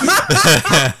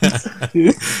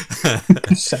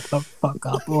 Shut the fuck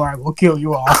up, or I will kill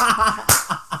you all.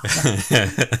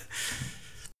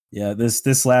 Yeah,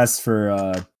 this lasts for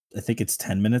I think it's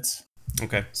 10 minutes.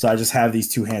 Okay. So I just have these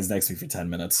 2 hands next to me for 10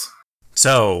 minutes.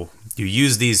 So you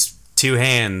use these 2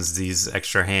 hands, these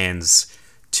extra hands,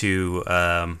 to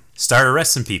start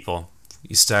arresting people.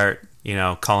 You start,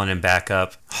 calling him back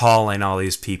up, hauling all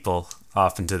these people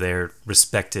off into their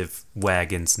respective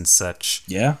wagons and such.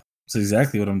 Yeah, that's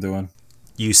exactly what I'm doing.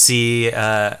 You see,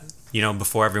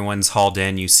 before everyone's hauled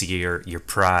in, you see your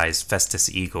prize, Festus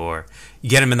Igor. You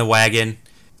get him in the wagon.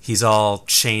 He's all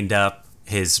chained up.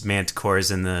 His manticore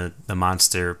is in the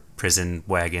monster prison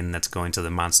wagon that's going to the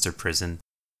monster prison.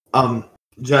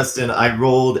 Justin, I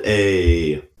rolled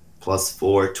a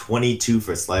 +4, 22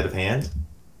 for sleight of hand.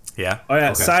 Yeah. Oh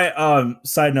yeah. Okay.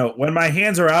 Side note: when my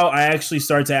hands are out, I actually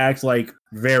start to act like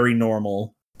very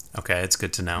normal. Okay, it's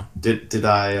good to know. Did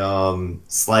I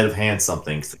sleight of hand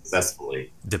something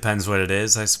successfully? Depends what it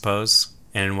is, I suppose,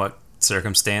 and in what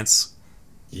circumstance.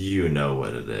 You know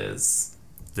what it is.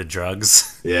 The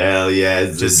drugs. Yeah,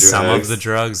 it's Just the some drugs. of the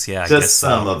drugs. Yeah, I Just guess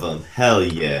some so. of them. Hell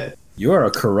yeah. You are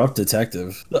a corrupt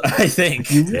detective. I think.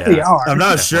 You really Yeah. are. I'm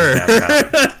not sure.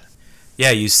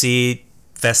 Yeah, you see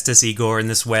Festus Igor in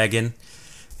this wagon.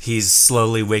 He's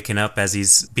slowly waking up as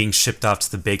he's being shipped off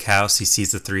to the big house. He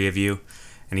sees the 3 of you,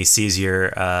 and he sees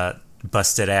your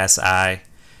busted ass eye,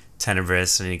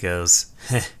 Tenebris, and he goes,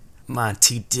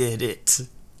 "Monty did it,"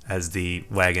 as the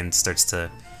wagon starts to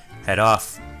head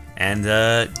off. And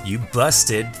you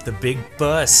busted the big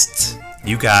bust.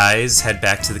 You guys head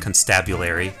back to the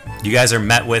constabulary. You guys are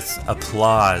met with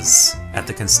applause at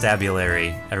the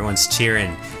constabulary. Everyone's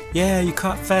cheering. Yeah, you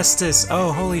caught Festus.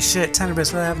 Oh, holy shit,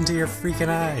 Tenebris, what happened to your freaking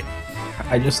eye?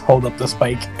 I just hold up the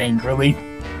spike angrily.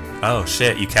 Oh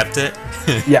shit, you kept it?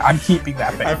 Yeah, I'm keeping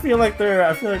that I thing. feel like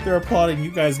they're applauding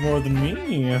you guys more than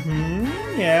me.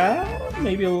 Yeah,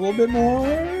 maybe a little bit more.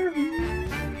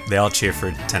 They all cheer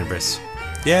for Tenebris.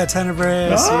 Yeah,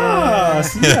 Tenebris. Ah, Yeah.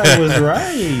 see, I was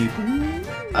right.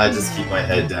 I just keep my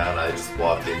head down. I just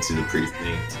walk into the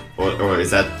precinct. Or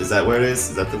is that where it is?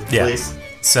 Is that the place?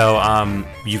 So,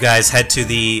 you guys head to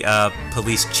the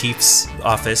police chief's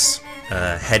office.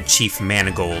 Head Chief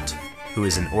Manigold, who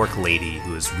is an orc lady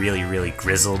who is really, really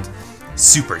grizzled,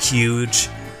 super huge.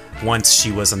 Once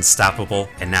she was unstoppable,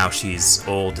 and now she's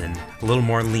old and a little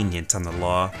more lenient on the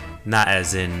law. Not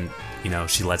as in,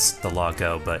 she lets the law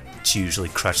go, but she usually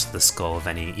crushes the skull of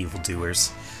any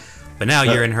evildoers. But now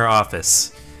you're in her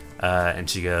office, and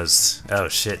she goes, "Oh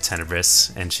shit,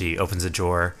 Tenebris," and she opens a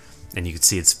drawer, and you can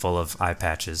see it's full of eye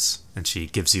patches, and she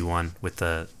gives you one with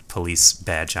the police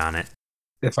badge on it.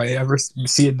 If I ever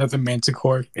see another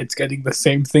Manticore, it's getting the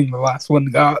same thing the last one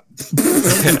got.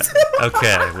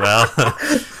 Okay, well,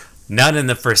 none in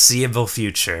the foreseeable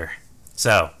future.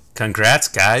 So, congrats,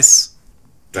 guys.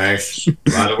 Thanks.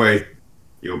 By the way,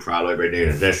 you'll probably be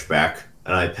needing this back.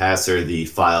 And I pass her the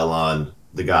file on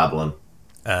the goblin.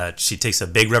 She takes a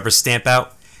big rubber stamp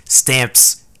out,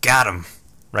 stamps, got him,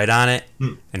 right on it,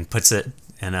 and puts it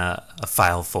in a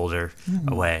file folder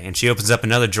away. And she opens up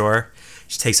another drawer.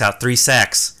 She takes out 3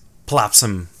 sacks, plops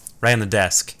them right on the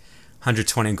desk.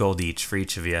 120 gold each for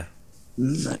each of you.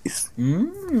 Nice.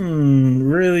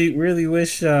 Really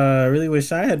wish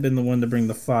I had been the one to bring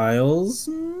the files.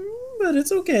 But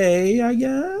it's okay, I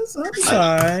guess. I'm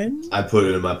fine. I put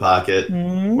it in my pocket.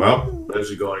 Well, this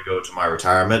is going to go to my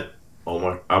retirement.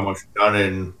 Almost done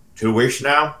in 2 weeks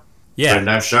now. Yeah. Been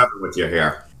nice shopping with you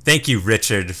here. Thank you,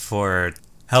 Richard, for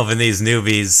helping these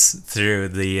newbies through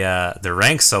the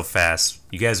ranks so fast.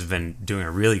 You guys have been doing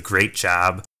a really great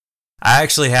job. I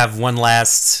actually have one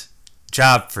last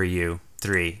job for you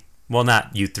 3. Well,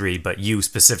 not you 3, but you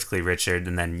specifically, Richard,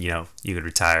 and then, you could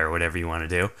retire or whatever you want to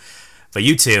do. But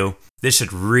you 2, this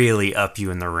should really up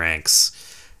you in the ranks.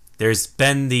 There's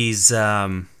been these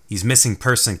missing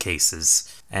person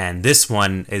cases, and this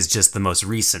one is just the most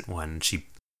recent one. She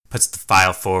puts the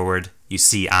file forward. You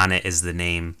see on it is the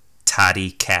name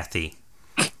Toddy Cathy.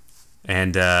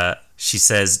 And she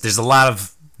says there's a lot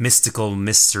of mystical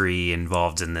mystery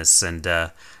involved in this, and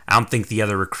I don't think the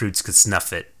other recruits could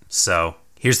snuff it. So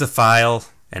here's the file,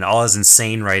 and all his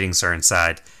insane writings are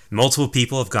inside. Multiple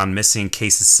people have gone missing in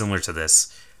cases similar to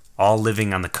this, all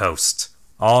living on the coast,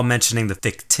 all mentioning the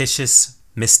fictitious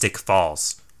Mystic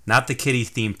Falls. Not the kiddie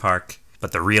theme park,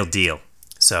 but the real deal.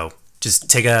 So just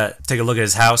take a look at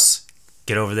his house,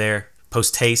 get over there,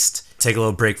 post haste, take a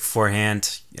little break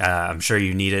beforehand. I'm sure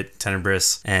you need it,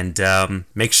 Tenebris. And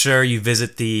make sure you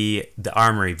visit the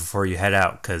armory before you head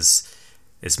out, because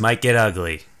this might get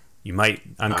ugly. You might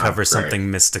uncover something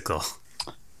mystical.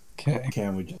 Okay.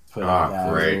 Can we just put that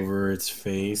over its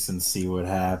face and see what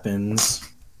happens?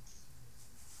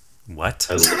 What?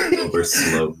 I look over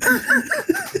slow.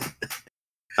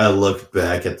 I look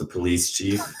back at the police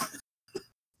chief.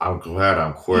 I'm glad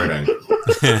I'm quitting.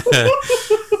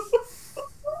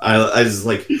 I just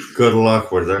good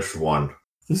luck with this one.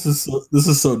 This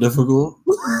is so difficult.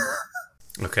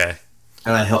 Okay.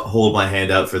 And I hold my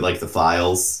hand out for the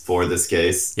files for this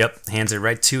case. Yep, hands it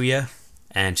right to you.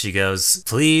 And she goes,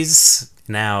 "Please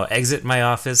now exit my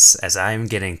office as I'm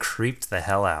getting creeped the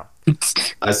hell out."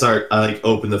 I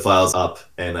open the files up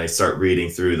and I start reading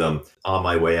through them on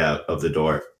my way out of the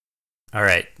door. All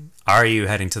right. Are you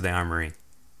heading to the armory?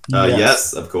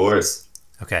 Yes, of course.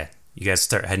 Okay. You guys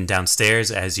start heading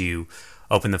downstairs as you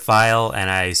open the file, and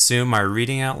I assume are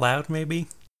reading out loud, maybe?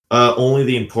 Only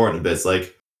the important bits,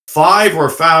 5 were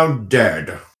found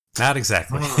dead. Not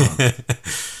exactly.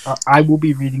 I will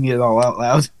be reading it all out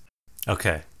loud.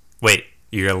 Okay. Wait,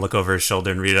 you're going to look over his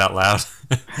shoulder and read it out loud?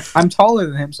 I'm taller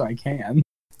than him, so I can.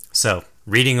 So,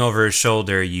 reading over his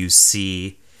shoulder, you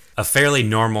see a fairly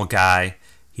normal guy.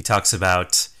 He talks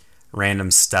about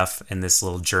random stuff in this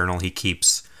little journal he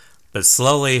keeps. But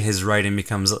slowly, his writing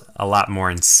becomes a lot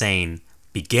more insane,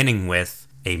 beginning with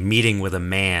a meeting with a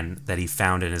man that he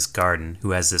found in his garden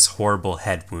who has this horrible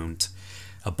head wound.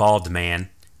 A bald man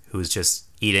who was just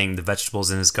eating the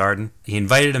vegetables in his garden. He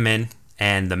invited him in,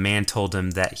 and the man told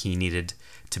him that he needed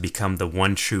to become the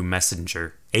one true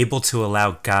messenger, able to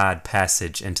allow God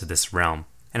passage into this realm.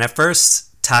 And at first,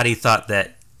 Toddy thought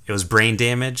that it was brain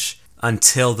damage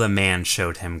until the man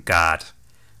showed him God.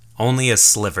 Only a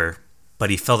sliver, but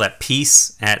he felt at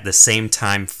peace and at the same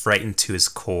time frightened to his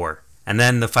core. And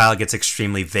then the file gets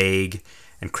extremely vague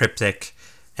and cryptic,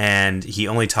 and he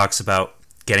only talks about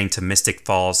getting to Mystic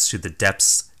Falls through the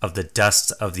depths of the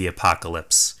dust of the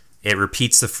apocalypse. It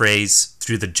repeats the phrase,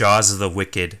 "Through the jaws of the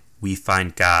wicked, we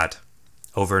find God,"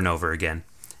 over and over again.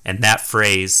 And that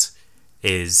phrase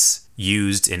is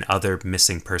used in other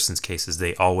missing persons cases.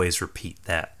 They always repeat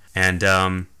that. And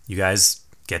you guys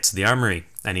get to the armory.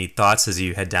 Any thoughts as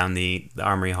you head down the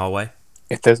armory hallway?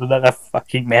 If there's another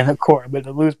fucking mana core, I'm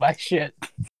gonna lose my shit.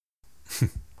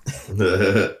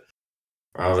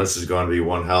 Well, this is going to be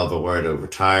one hell of a way to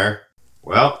retire.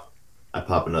 Well, I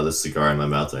pop another cigar in my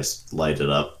mouth and I light it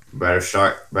up. Better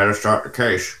start the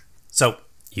case. So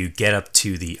you get up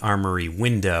to the armory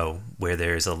window where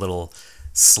there's a little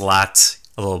slot,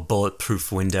 a little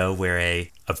bulletproof window where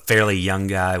a fairly young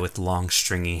guy with long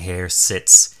stringy hair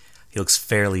sits. He looks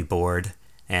fairly bored,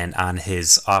 and on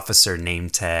his officer name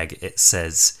tag it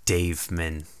says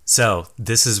Daveman. So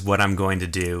this is what I'm going to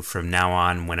do from now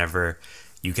on whenever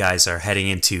you guys are heading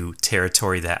into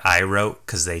territory that I wrote,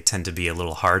 because they tend to be a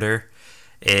little harder,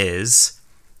 is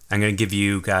I'm going to give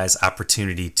you guys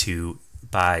opportunity to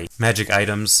buy magic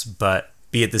items, but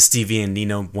be it the Stevie and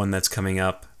Nino one that's coming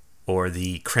up or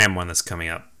the Cram one that's coming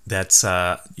up. That's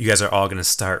you guys are all going to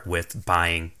start with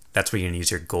buying. That's where you're going to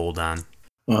use your gold on.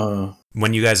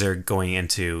 When you guys are going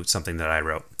into something that I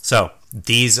wrote. So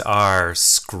these are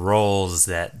scrolls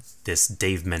that this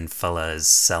Daveman fella is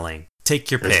selling. Take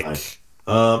your pick. Fine.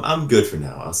 I'm good for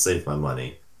now. I'll save my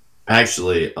money.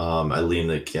 Actually, I lean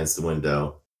against the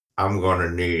window. I'm going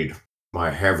to need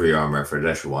my heavy armor for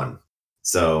this one.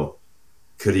 So,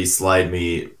 could he slide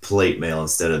me plate mail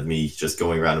instead of me just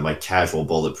going around in my casual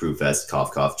bulletproof vest,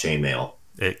 cough, cough, chainmail?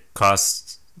 It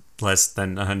costs less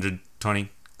than 120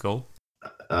 gold?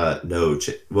 No.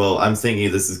 Well, I'm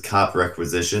thinking this is cop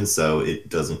requisition, so it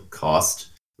doesn't cost.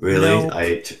 Really?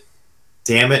 No.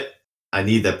 Damn it. I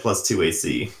need that +2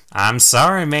 AC. I'm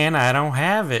sorry, man. I don't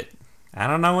have it. I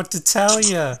don't know what to tell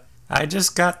you. I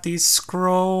just got these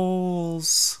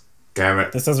scrolls. Damn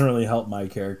it. This doesn't really help my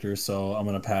character, so I'm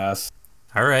gonna pass.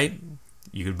 All right.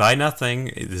 You could buy nothing.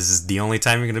 This is the only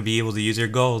time you're going to be able to use your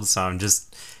gold, so I'm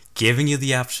just giving you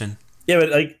the option. Yeah, but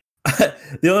like,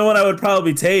 the only one I would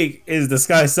probably take is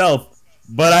Disguise Self,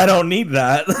 but I don't need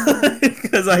that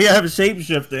because I have shape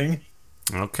shifting.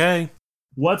 Okay.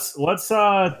 What's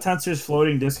Tensor's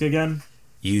floating disc again?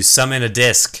 You summon a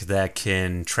disc that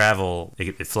can travel.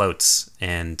 It floats,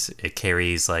 and it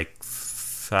carries like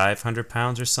 500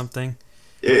 pounds or something.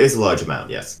 It's a large amount,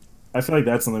 yes. I feel like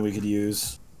that's something we could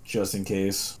use just in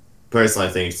case. Personally,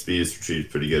 I think Speed's Retreat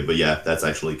is pretty good, but yeah, that's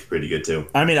actually pretty good too.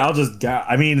 I mean,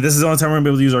 this is the only time we're gonna be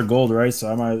able to use our gold, right? So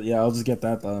I'll just get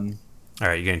that done. All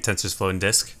right, you're getting Tensor's floating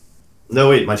disc. No,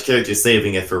 wait, my character's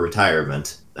saving it for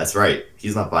retirement. That's right.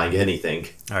 He's not buying anything.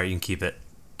 All right, you can keep it.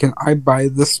 Can I buy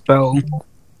the spell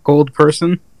Gold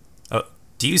Person? Oh,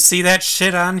 do you see that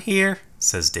shit on here?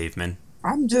 Says Daveman.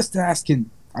 I'm just asking.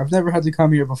 I've never had to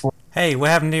come here before. Hey, what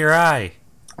happened to your eye?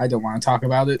 I don't want to talk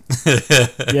about it.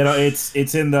 It's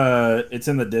in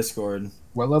the Discord.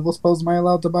 What level spells am I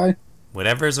allowed to buy?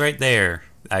 Whatever's right there.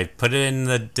 I put it in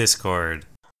the Discord.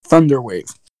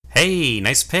 Thunderwave. Hey,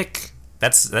 nice pick.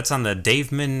 That's on the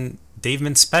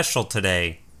Daveman special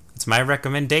today. It's my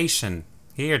recommendation.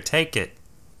 Here, take it.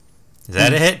 Is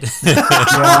that it?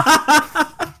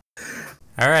 Yeah.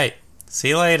 All right. See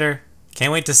you later.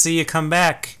 Can't wait to see you come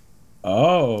back.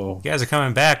 Oh, You guys are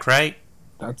coming back, right?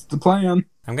 That's the plan.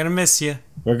 I'm gonna miss you.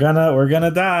 we're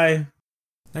gonna die.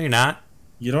 No, you're not.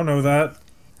 You don't know that.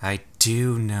 I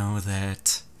do know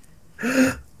that.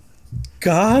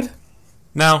 God.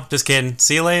 No, just kidding.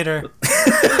 See you later.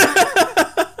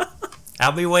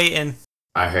 I'll be waiting.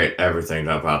 I hate everything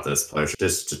about this place.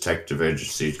 This detective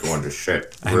agency is going to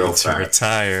shit I real need to fast.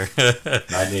 retire.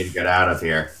 I need to get out of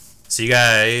here. So you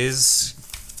guys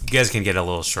can get a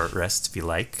little short rest if you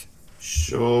like.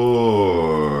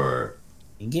 Sure.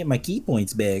 You can get my key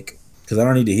points back because I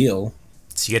don't need to heal.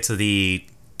 So you get to the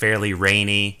fairly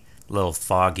rainy, little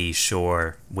foggy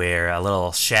shore where a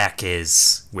little shack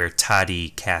is where Toddy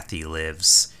Cathy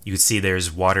lives. You can see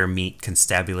there's water meat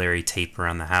constabulary tape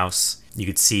around the house. You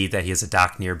could see that he has a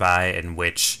dock nearby in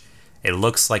which it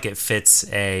looks like it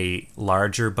fits a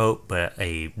larger boat, but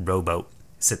a rowboat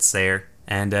sits there.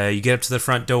 And you get up to the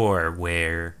front door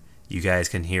where you guys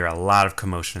can hear a lot of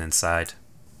commotion inside.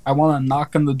 I want to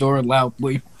knock on the door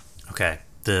loudly. Okay,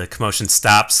 the commotion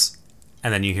stops,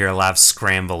 and then you hear a lot of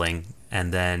scrambling,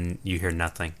 and then you hear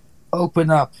nothing. Open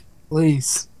up,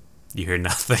 please. You hear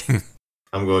nothing.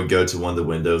 I'm going to go to one of the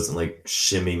windows and like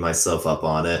shimmy myself up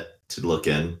on it to look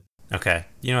in. Okay,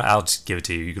 you know, I'll just give it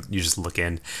to you. You just look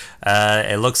in.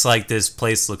 It looks like this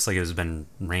place looks like it has been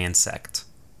ransacked.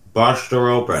 Bosh door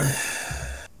open.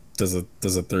 Does a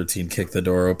 13 kick the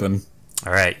door open?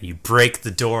 All right, you break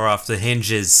the door off the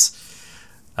hinges.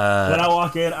 When I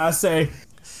walk in, I say,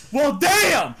 "Well,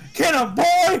 damn! Can a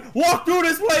boy walk through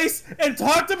this place and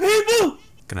talk to people?"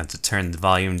 Gonna have to turn the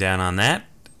volume down on that.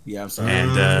 Yeah, I'm sorry.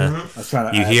 And I was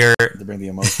trying to you hear to bring the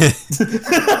emotion.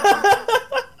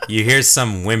 You hear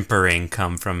some whimpering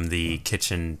come from the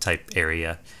kitchen type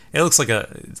area. It looks like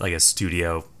a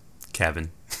studio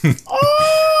cabin.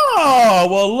 Oh,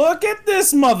 well, look at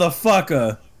this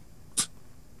motherfucker.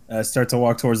 I start to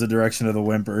walk towards the direction of the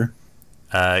whimper.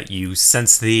 You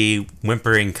sense the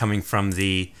whimpering coming from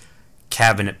the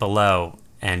cabinet below,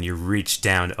 and you reach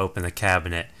down to open the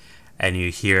cabinet, and you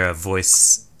hear a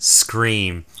voice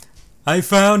scream, "I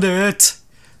found it!"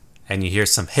 And you hear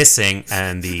some hissing,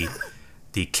 and the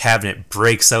cabinet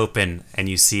breaks open, and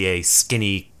you see a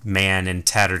skinny man in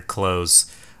tattered clothes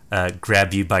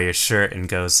grab you by your shirt and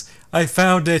goes, "I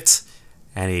found it!"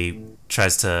 And he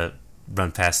tries to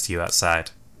run past you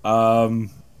outside.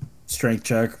 Strength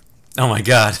check. Oh my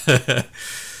god.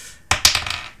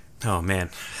 Oh man,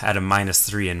 I had a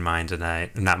 -3 in mind, and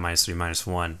not -3,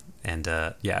 -1, and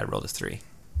yeah, I rolled a 3.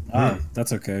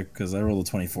 That's okay, because I rolled a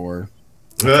 24.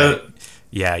 Okay.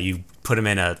 Yeah, you put him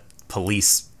in a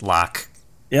police lock.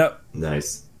 Yep.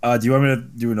 Nice. Do you want me to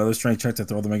do another strength check to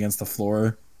throw them against the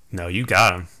floor? No, you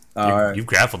got him. Alright. You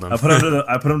grappled him. I put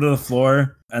him to the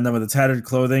floor, and then with the tattered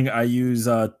clothing, I use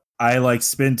I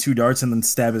spin 2 darts and then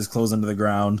stab his clothes into the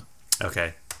ground.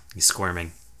 Okay, he's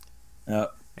squirming.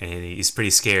 Yep. And he's pretty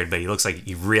scared, but he looks like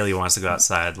he really wants to go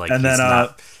outside. Like, and he's then,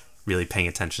 not really paying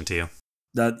attention to you.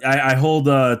 I hold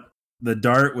the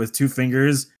dart with 2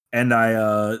 fingers, and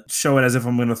I show it as if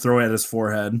I'm going to throw it at his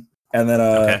forehead. And then,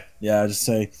 I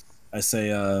say,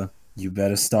 you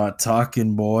better start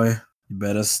talking, boy. You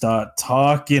better start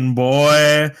talking,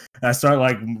 boy. And I start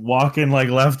walking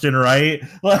left and right.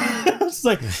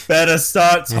 It's better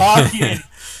start talking.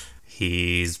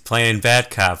 He's playing bad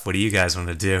cop. What do you guys want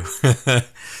to do?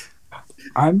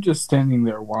 I'm just standing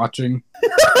there watching.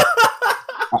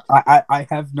 I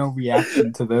have no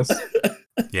reaction to this.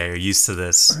 Yeah, you're used to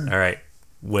this. All right,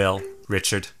 Will,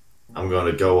 Richard. I'm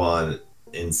going to go on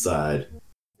inside.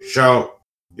 So,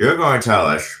 you're going to tell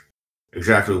us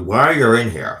exactly why you're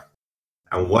in here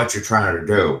and what you're trying to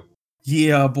do.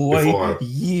 Yeah, boy.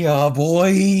 Yeah,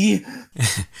 boy.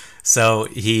 So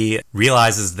he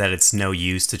realizes that it's no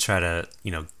use to try to,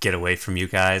 get away from you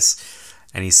guys.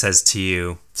 And he says to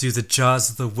you, "Through the jaws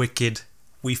of the wicked,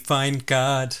 we find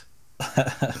God."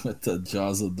 With the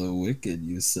jaws of the wicked,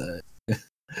 you say.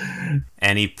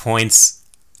 And he points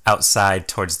outside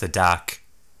towards the dock.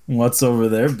 What's over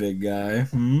there, big guy?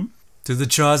 "Through the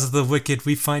jaws of the wicked,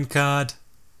 we find God."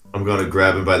 I'm going to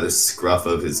grab him by the scruff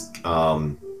of his...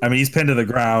 he's pinned to the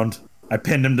ground. I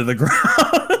pinned him to the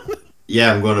ground.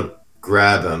 Yeah, I'm going to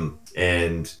grab him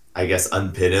and, I guess,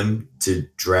 unpin him to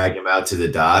drag him out to the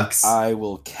docks. I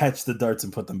will catch the darts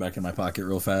and put them back in my pocket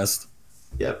real fast.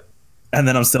 Yep. And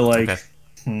then I'm still Okay.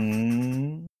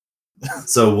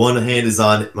 So one hand's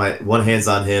on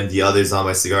him, the other's on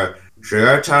my cigar. So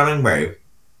you're telling me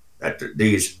that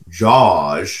these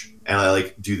jaws, and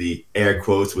I do the air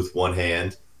quotes with one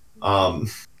hand, of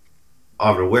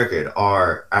the wicked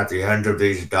are at the end of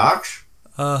these docks?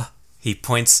 He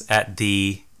points at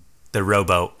the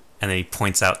rowboat, and then he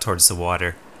points out towards the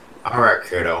water. Alright,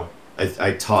 kiddo.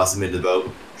 I toss him into the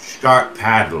boat. Start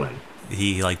paddling.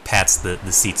 He pats the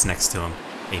seats next to him,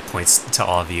 and he points to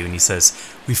all of you, and he says,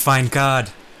 "We find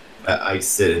God." I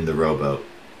sit in the rowboat.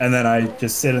 And then I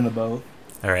just sit in the boat.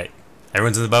 All right,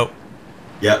 everyone's in the boat.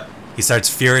 Yep. He starts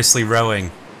furiously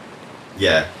rowing.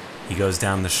 Yeah. He goes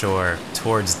down the shore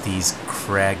towards these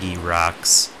craggy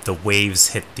rocks. The waves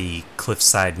hit the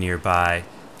cliffside nearby,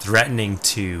 threatening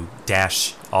to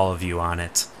dash all of you on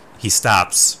it. He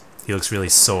stops. He looks really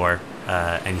sore,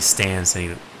 and he stands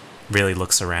and he really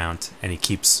looks around, and he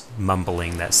keeps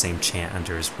mumbling that same chant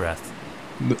under his breath.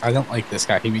 I don't like this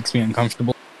guy. He makes me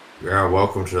uncomfortable. Yeah,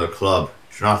 welcome to the club.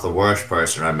 It's not the worst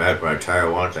person I met, but I tell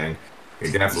you one thing.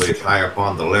 You're definitely high up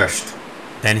on the list.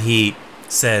 Then he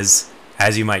says,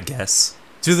 as you might guess,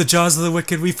 "Through the jaws of the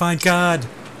wicked we find God!"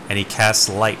 And he casts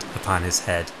light upon his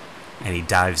head, and he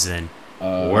dives in.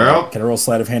 Well? Can I roll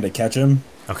sleight of hand to catch him?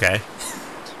 Okay.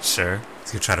 Sure.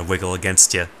 He's gonna try to wiggle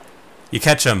against you. You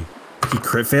catch him. He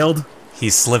crit failed? He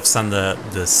slips on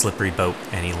the slippery boat,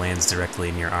 and he lands directly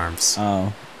in your arms.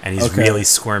 Oh. And he's really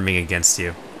squirming against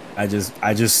you. I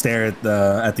just stare at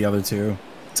the other two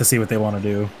to see what they want to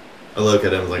do. I look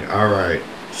at him like, alright,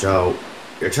 so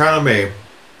you're telling me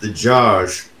the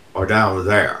jaws are down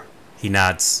there? He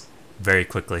nods very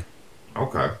quickly.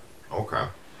 Okay.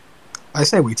 I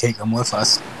say we take him with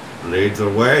us. Lead the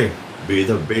way. Be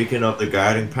the beacon of the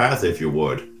guiding path, if you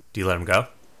would. Do you let him go?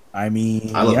 I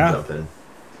love to jump in.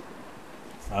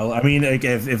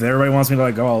 If everybody wants me to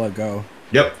let go, I'll let go.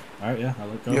 Yep. All right, yeah, I'll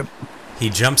let go. Yep. He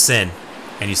jumps in,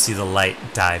 and you see the light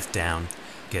dive down,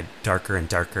 get darker and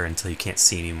darker until you can't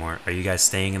see anymore. Are you guys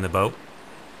staying in the boat?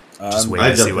 Just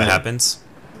waiting to see what happens?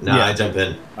 No, Yeah. I jump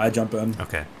in. I jump in.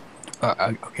 Okay.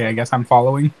 Okay, I guess I'm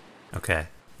following. Okay.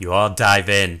 You all dive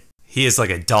in. He is like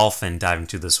a dolphin diving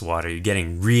through this water. You're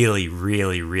getting really,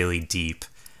 really, really deep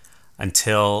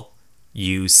until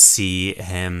you see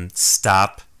him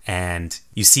stop and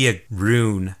you see a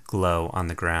rune glow on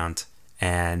the ground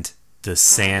and the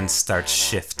sand starts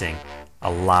shifting.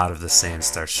 A lot of the sand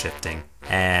starts shifting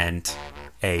and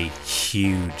a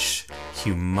huge,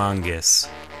 humongous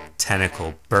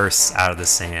tentacle bursts out of the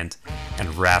sand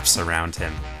and wraps around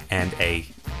him, and a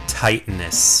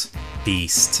titanous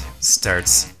beast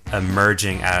starts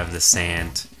emerging out of the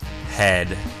sand,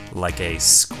 head like a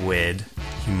squid,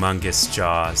 humongous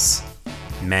jaws,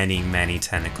 many, many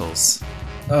tentacles.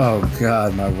 Oh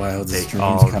god, my wildest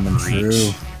dreams coming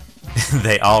true.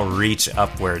 They all reach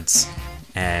upwards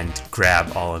and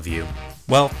grab all of you.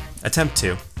 Well, attempt to.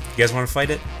 You guys want to fight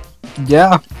it?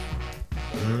 Yeah.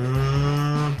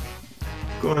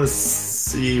 Gonna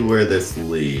see where this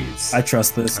leads. I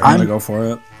trust this. I'm gonna go for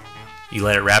it. You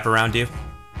let it wrap around you?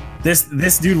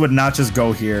 This dude would not just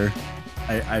go here.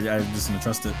 I'm just gonna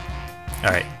trust it.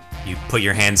 Alright. You put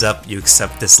your hands up, you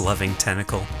accept this loving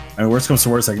tentacle. I mean, worst comes to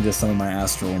worst, I can just summon my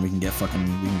astral and we can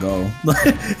go.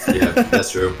 Yeah,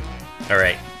 that's true.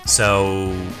 Alright.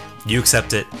 So you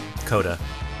accept it, Coda.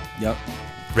 Yep.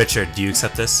 Richard, do you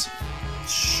accept this?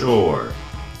 Sure.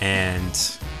 And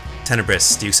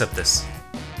Tenebris, do you accept this?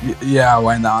 Yeah,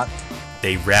 why not?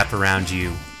 They wrap around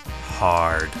you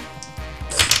hard.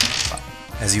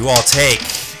 As you all take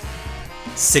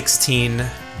 16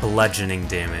 bludgeoning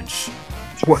damage.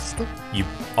 What the? You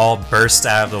all burst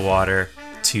out of the water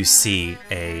to see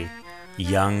a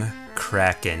young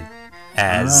kraken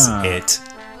as it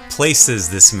places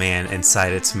this man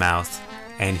inside its mouth,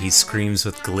 and he screams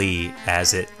with glee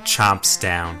as it chomps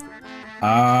down.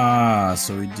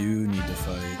 So we do need to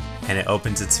fight. And it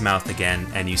opens its mouth again,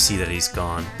 and you see that he's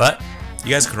gone. But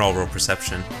you guys can all roll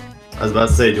perception. I was about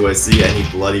to say, do I see any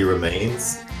bloody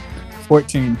remains?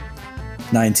 14.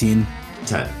 19.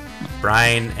 10.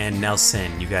 Brian and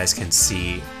Nelson, you guys can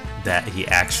see that he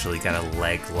actually got a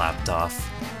leg lopped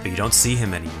off, but you don't see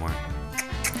him anymore.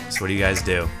 So what do you guys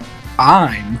do?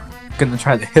 I'm gonna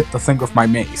try to hit the thing with my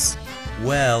mace.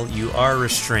 Well, you are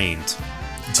restrained.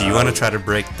 Do you want to try to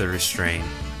break the restraint?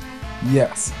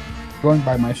 Yes. Going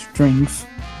by my strength,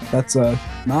 that's a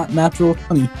not natural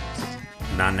 20.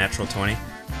 Non-natural 20?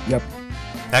 Yep.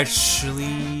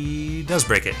 Actually does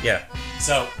break it, yeah.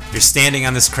 So, you're standing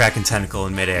on this kraken tentacle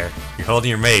in midair. You're holding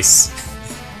your mace.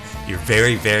 You're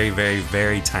very, very, very,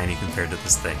 very tiny compared to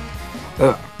this thing.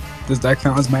 Does that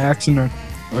count as my action, or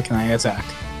can I attack?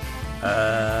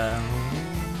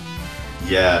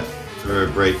 Yeah, for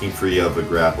breaking free of a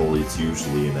grapple, it's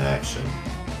usually an action.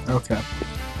 Okay.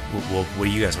 Well, what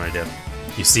do you guys want to do?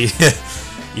 You see,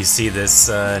 you see this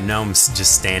gnome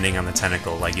just standing on the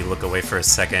tentacle. Like, you look away for a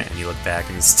second, and you look back,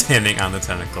 and he's standing on the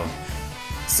tentacle.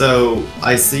 So,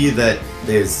 I see that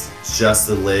there's just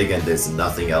a leg and there's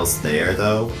nothing else there,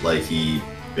 though. Like, he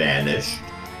vanished.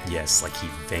 Yes, like he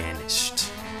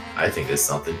vanished. I think there's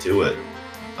something to it.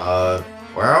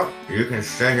 Well, you can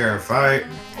stay here and fight,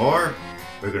 or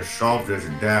we can solve this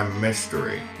damn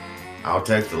mystery. I'll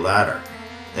take the latter.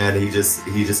 And he just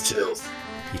chills.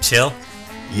 You chill?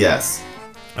 Yes.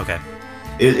 Okay.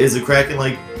 Is the Kraken,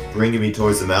 like, bringing me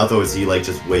towards the mouth, or is he, like,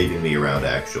 just waving me around,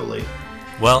 actually?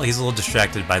 Well, he's a little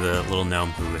distracted by the little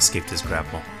gnome who escaped his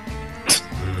grapple.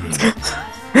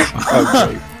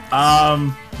 Okay.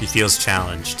 He feels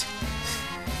challenged.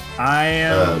 I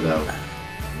am. No.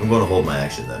 I'm going to hold my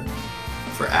action, then.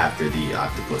 For after the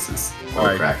octopuses. Or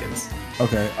Alright. Krakens.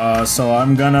 Okay. So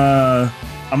I'm gonna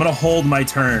hold my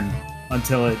turn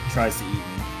until it tries to eat me.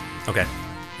 Okay.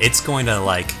 It's going to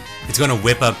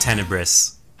whip up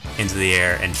Tenebris into the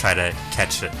air and try to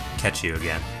catch you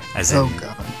again. As in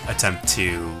attempt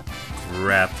to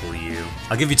grapple you.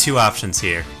 I'll give you two options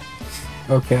here.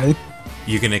 Okay.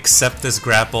 You can accept this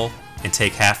grapple and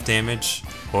take half damage,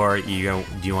 or do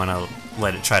you want to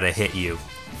let it try to hit you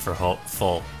for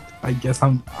full? I guess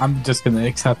I'm just gonna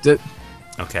accept it.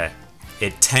 Okay.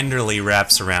 It tenderly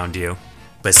wraps around you,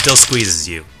 but it still squeezes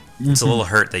you. It's a little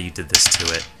hurt that you did this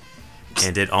to it.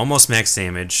 And it almost max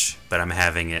damage, but I'm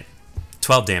having it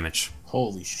 12 damage.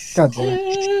 Holy God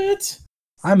damn shit!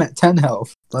 I'm at 10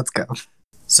 health. Let's go.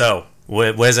 So,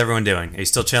 what is everyone doing? Are you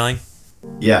still chilling?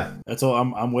 Yeah. That's all.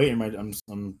 I'm waiting.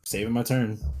 I'm saving my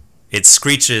turn. It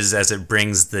screeches as it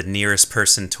brings the nearest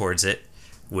person towards it,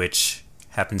 which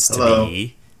happens to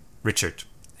be Richard.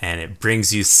 And it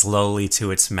brings you slowly to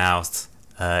its mouth.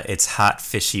 Its hot,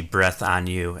 fishy breath on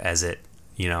you as it,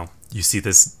 you see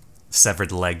this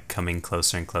severed leg coming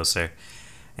closer and closer.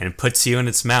 and it puts you in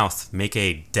its mouth. Make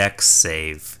a dex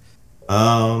save.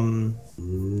 19.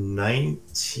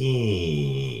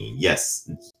 Yes.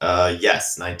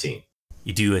 Yes, 19.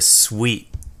 You do a sweet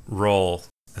roll,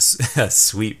 a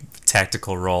sweet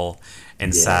tactical roll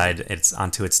inside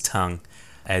onto its tongue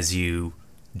as you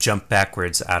jump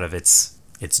backwards out of its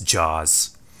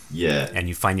jaws. Yeah. And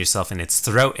you find yourself in its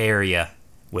throat area,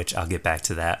 which I'll get back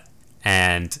to that.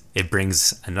 And it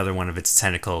brings another one of its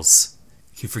tentacles.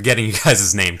 Keep forgetting you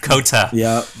guys' name. Kota.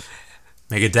 Yep.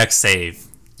 Make a dex save.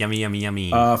 Yummy, yummy,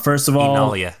 yummy. First of all,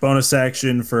 Enolia. bonus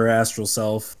action for Astral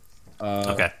Self.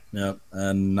 Okay. Yep.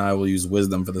 And I will use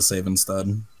Wisdom for the save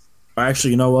instead.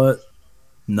 Actually, you know what?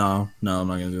 No, I'm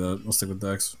not going to do that. I'll stick with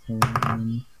Dex.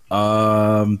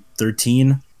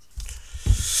 13.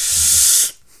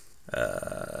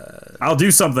 I'll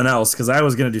do something else, because I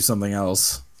was going to do something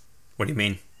else. What do you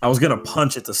mean? I was going to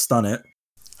punch it to stun it.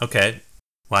 Okay.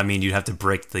 Well, I mean, you'd have to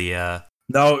break the...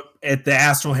 No, the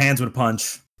Astral Hands would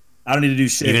punch. I don't need to do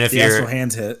shit. Even if the Astral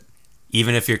Hands hit.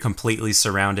 Even if you're completely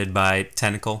surrounded by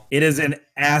tentacle? It is an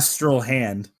Astral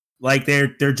Hand. Like,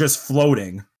 they're just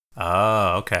floating.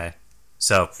 Oh, okay.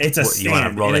 So, it's a stand. You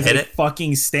want to roll to hit it?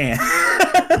 Fucking stand.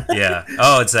 Yeah.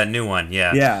 Oh, it's that new one.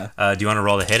 Yeah. Yeah. Do you want to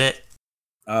roll to hit it?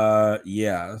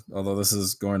 Yeah. Although this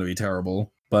is going to be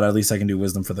terrible, but at least I can do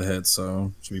Wisdom for the hit,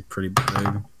 so it should be pretty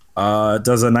big.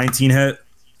 Does a 19 hit?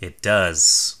 It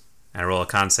does. I roll a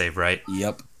con save, right?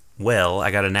 Yep. Well,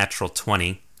 I got a natural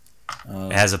 20.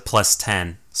 It has a plus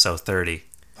 10, so 30.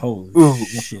 Holy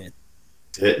shit.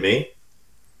 Hit me?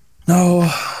 No.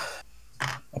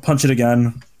 I'll punch it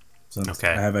again. Okay.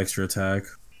 I have extra attack.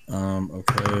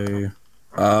 Okay.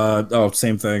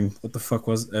 Same thing. What the fuck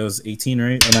was it? It was 18,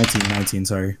 right? Or 19,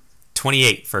 sorry.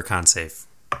 28 for a con save.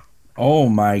 Oh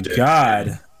my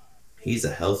god. He's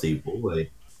a healthy boy.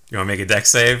 You want to make a dex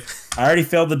save? I already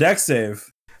failed the dex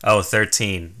save. Oh,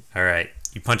 13. All right.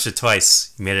 You punched it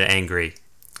twice. You made it angry.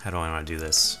 How do I want to do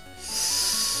this?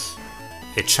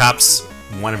 It chops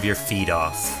one of your feet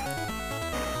off.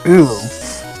 Ew.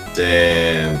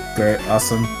 Damn. Great.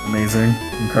 Awesome. Amazing.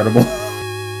 Incredible.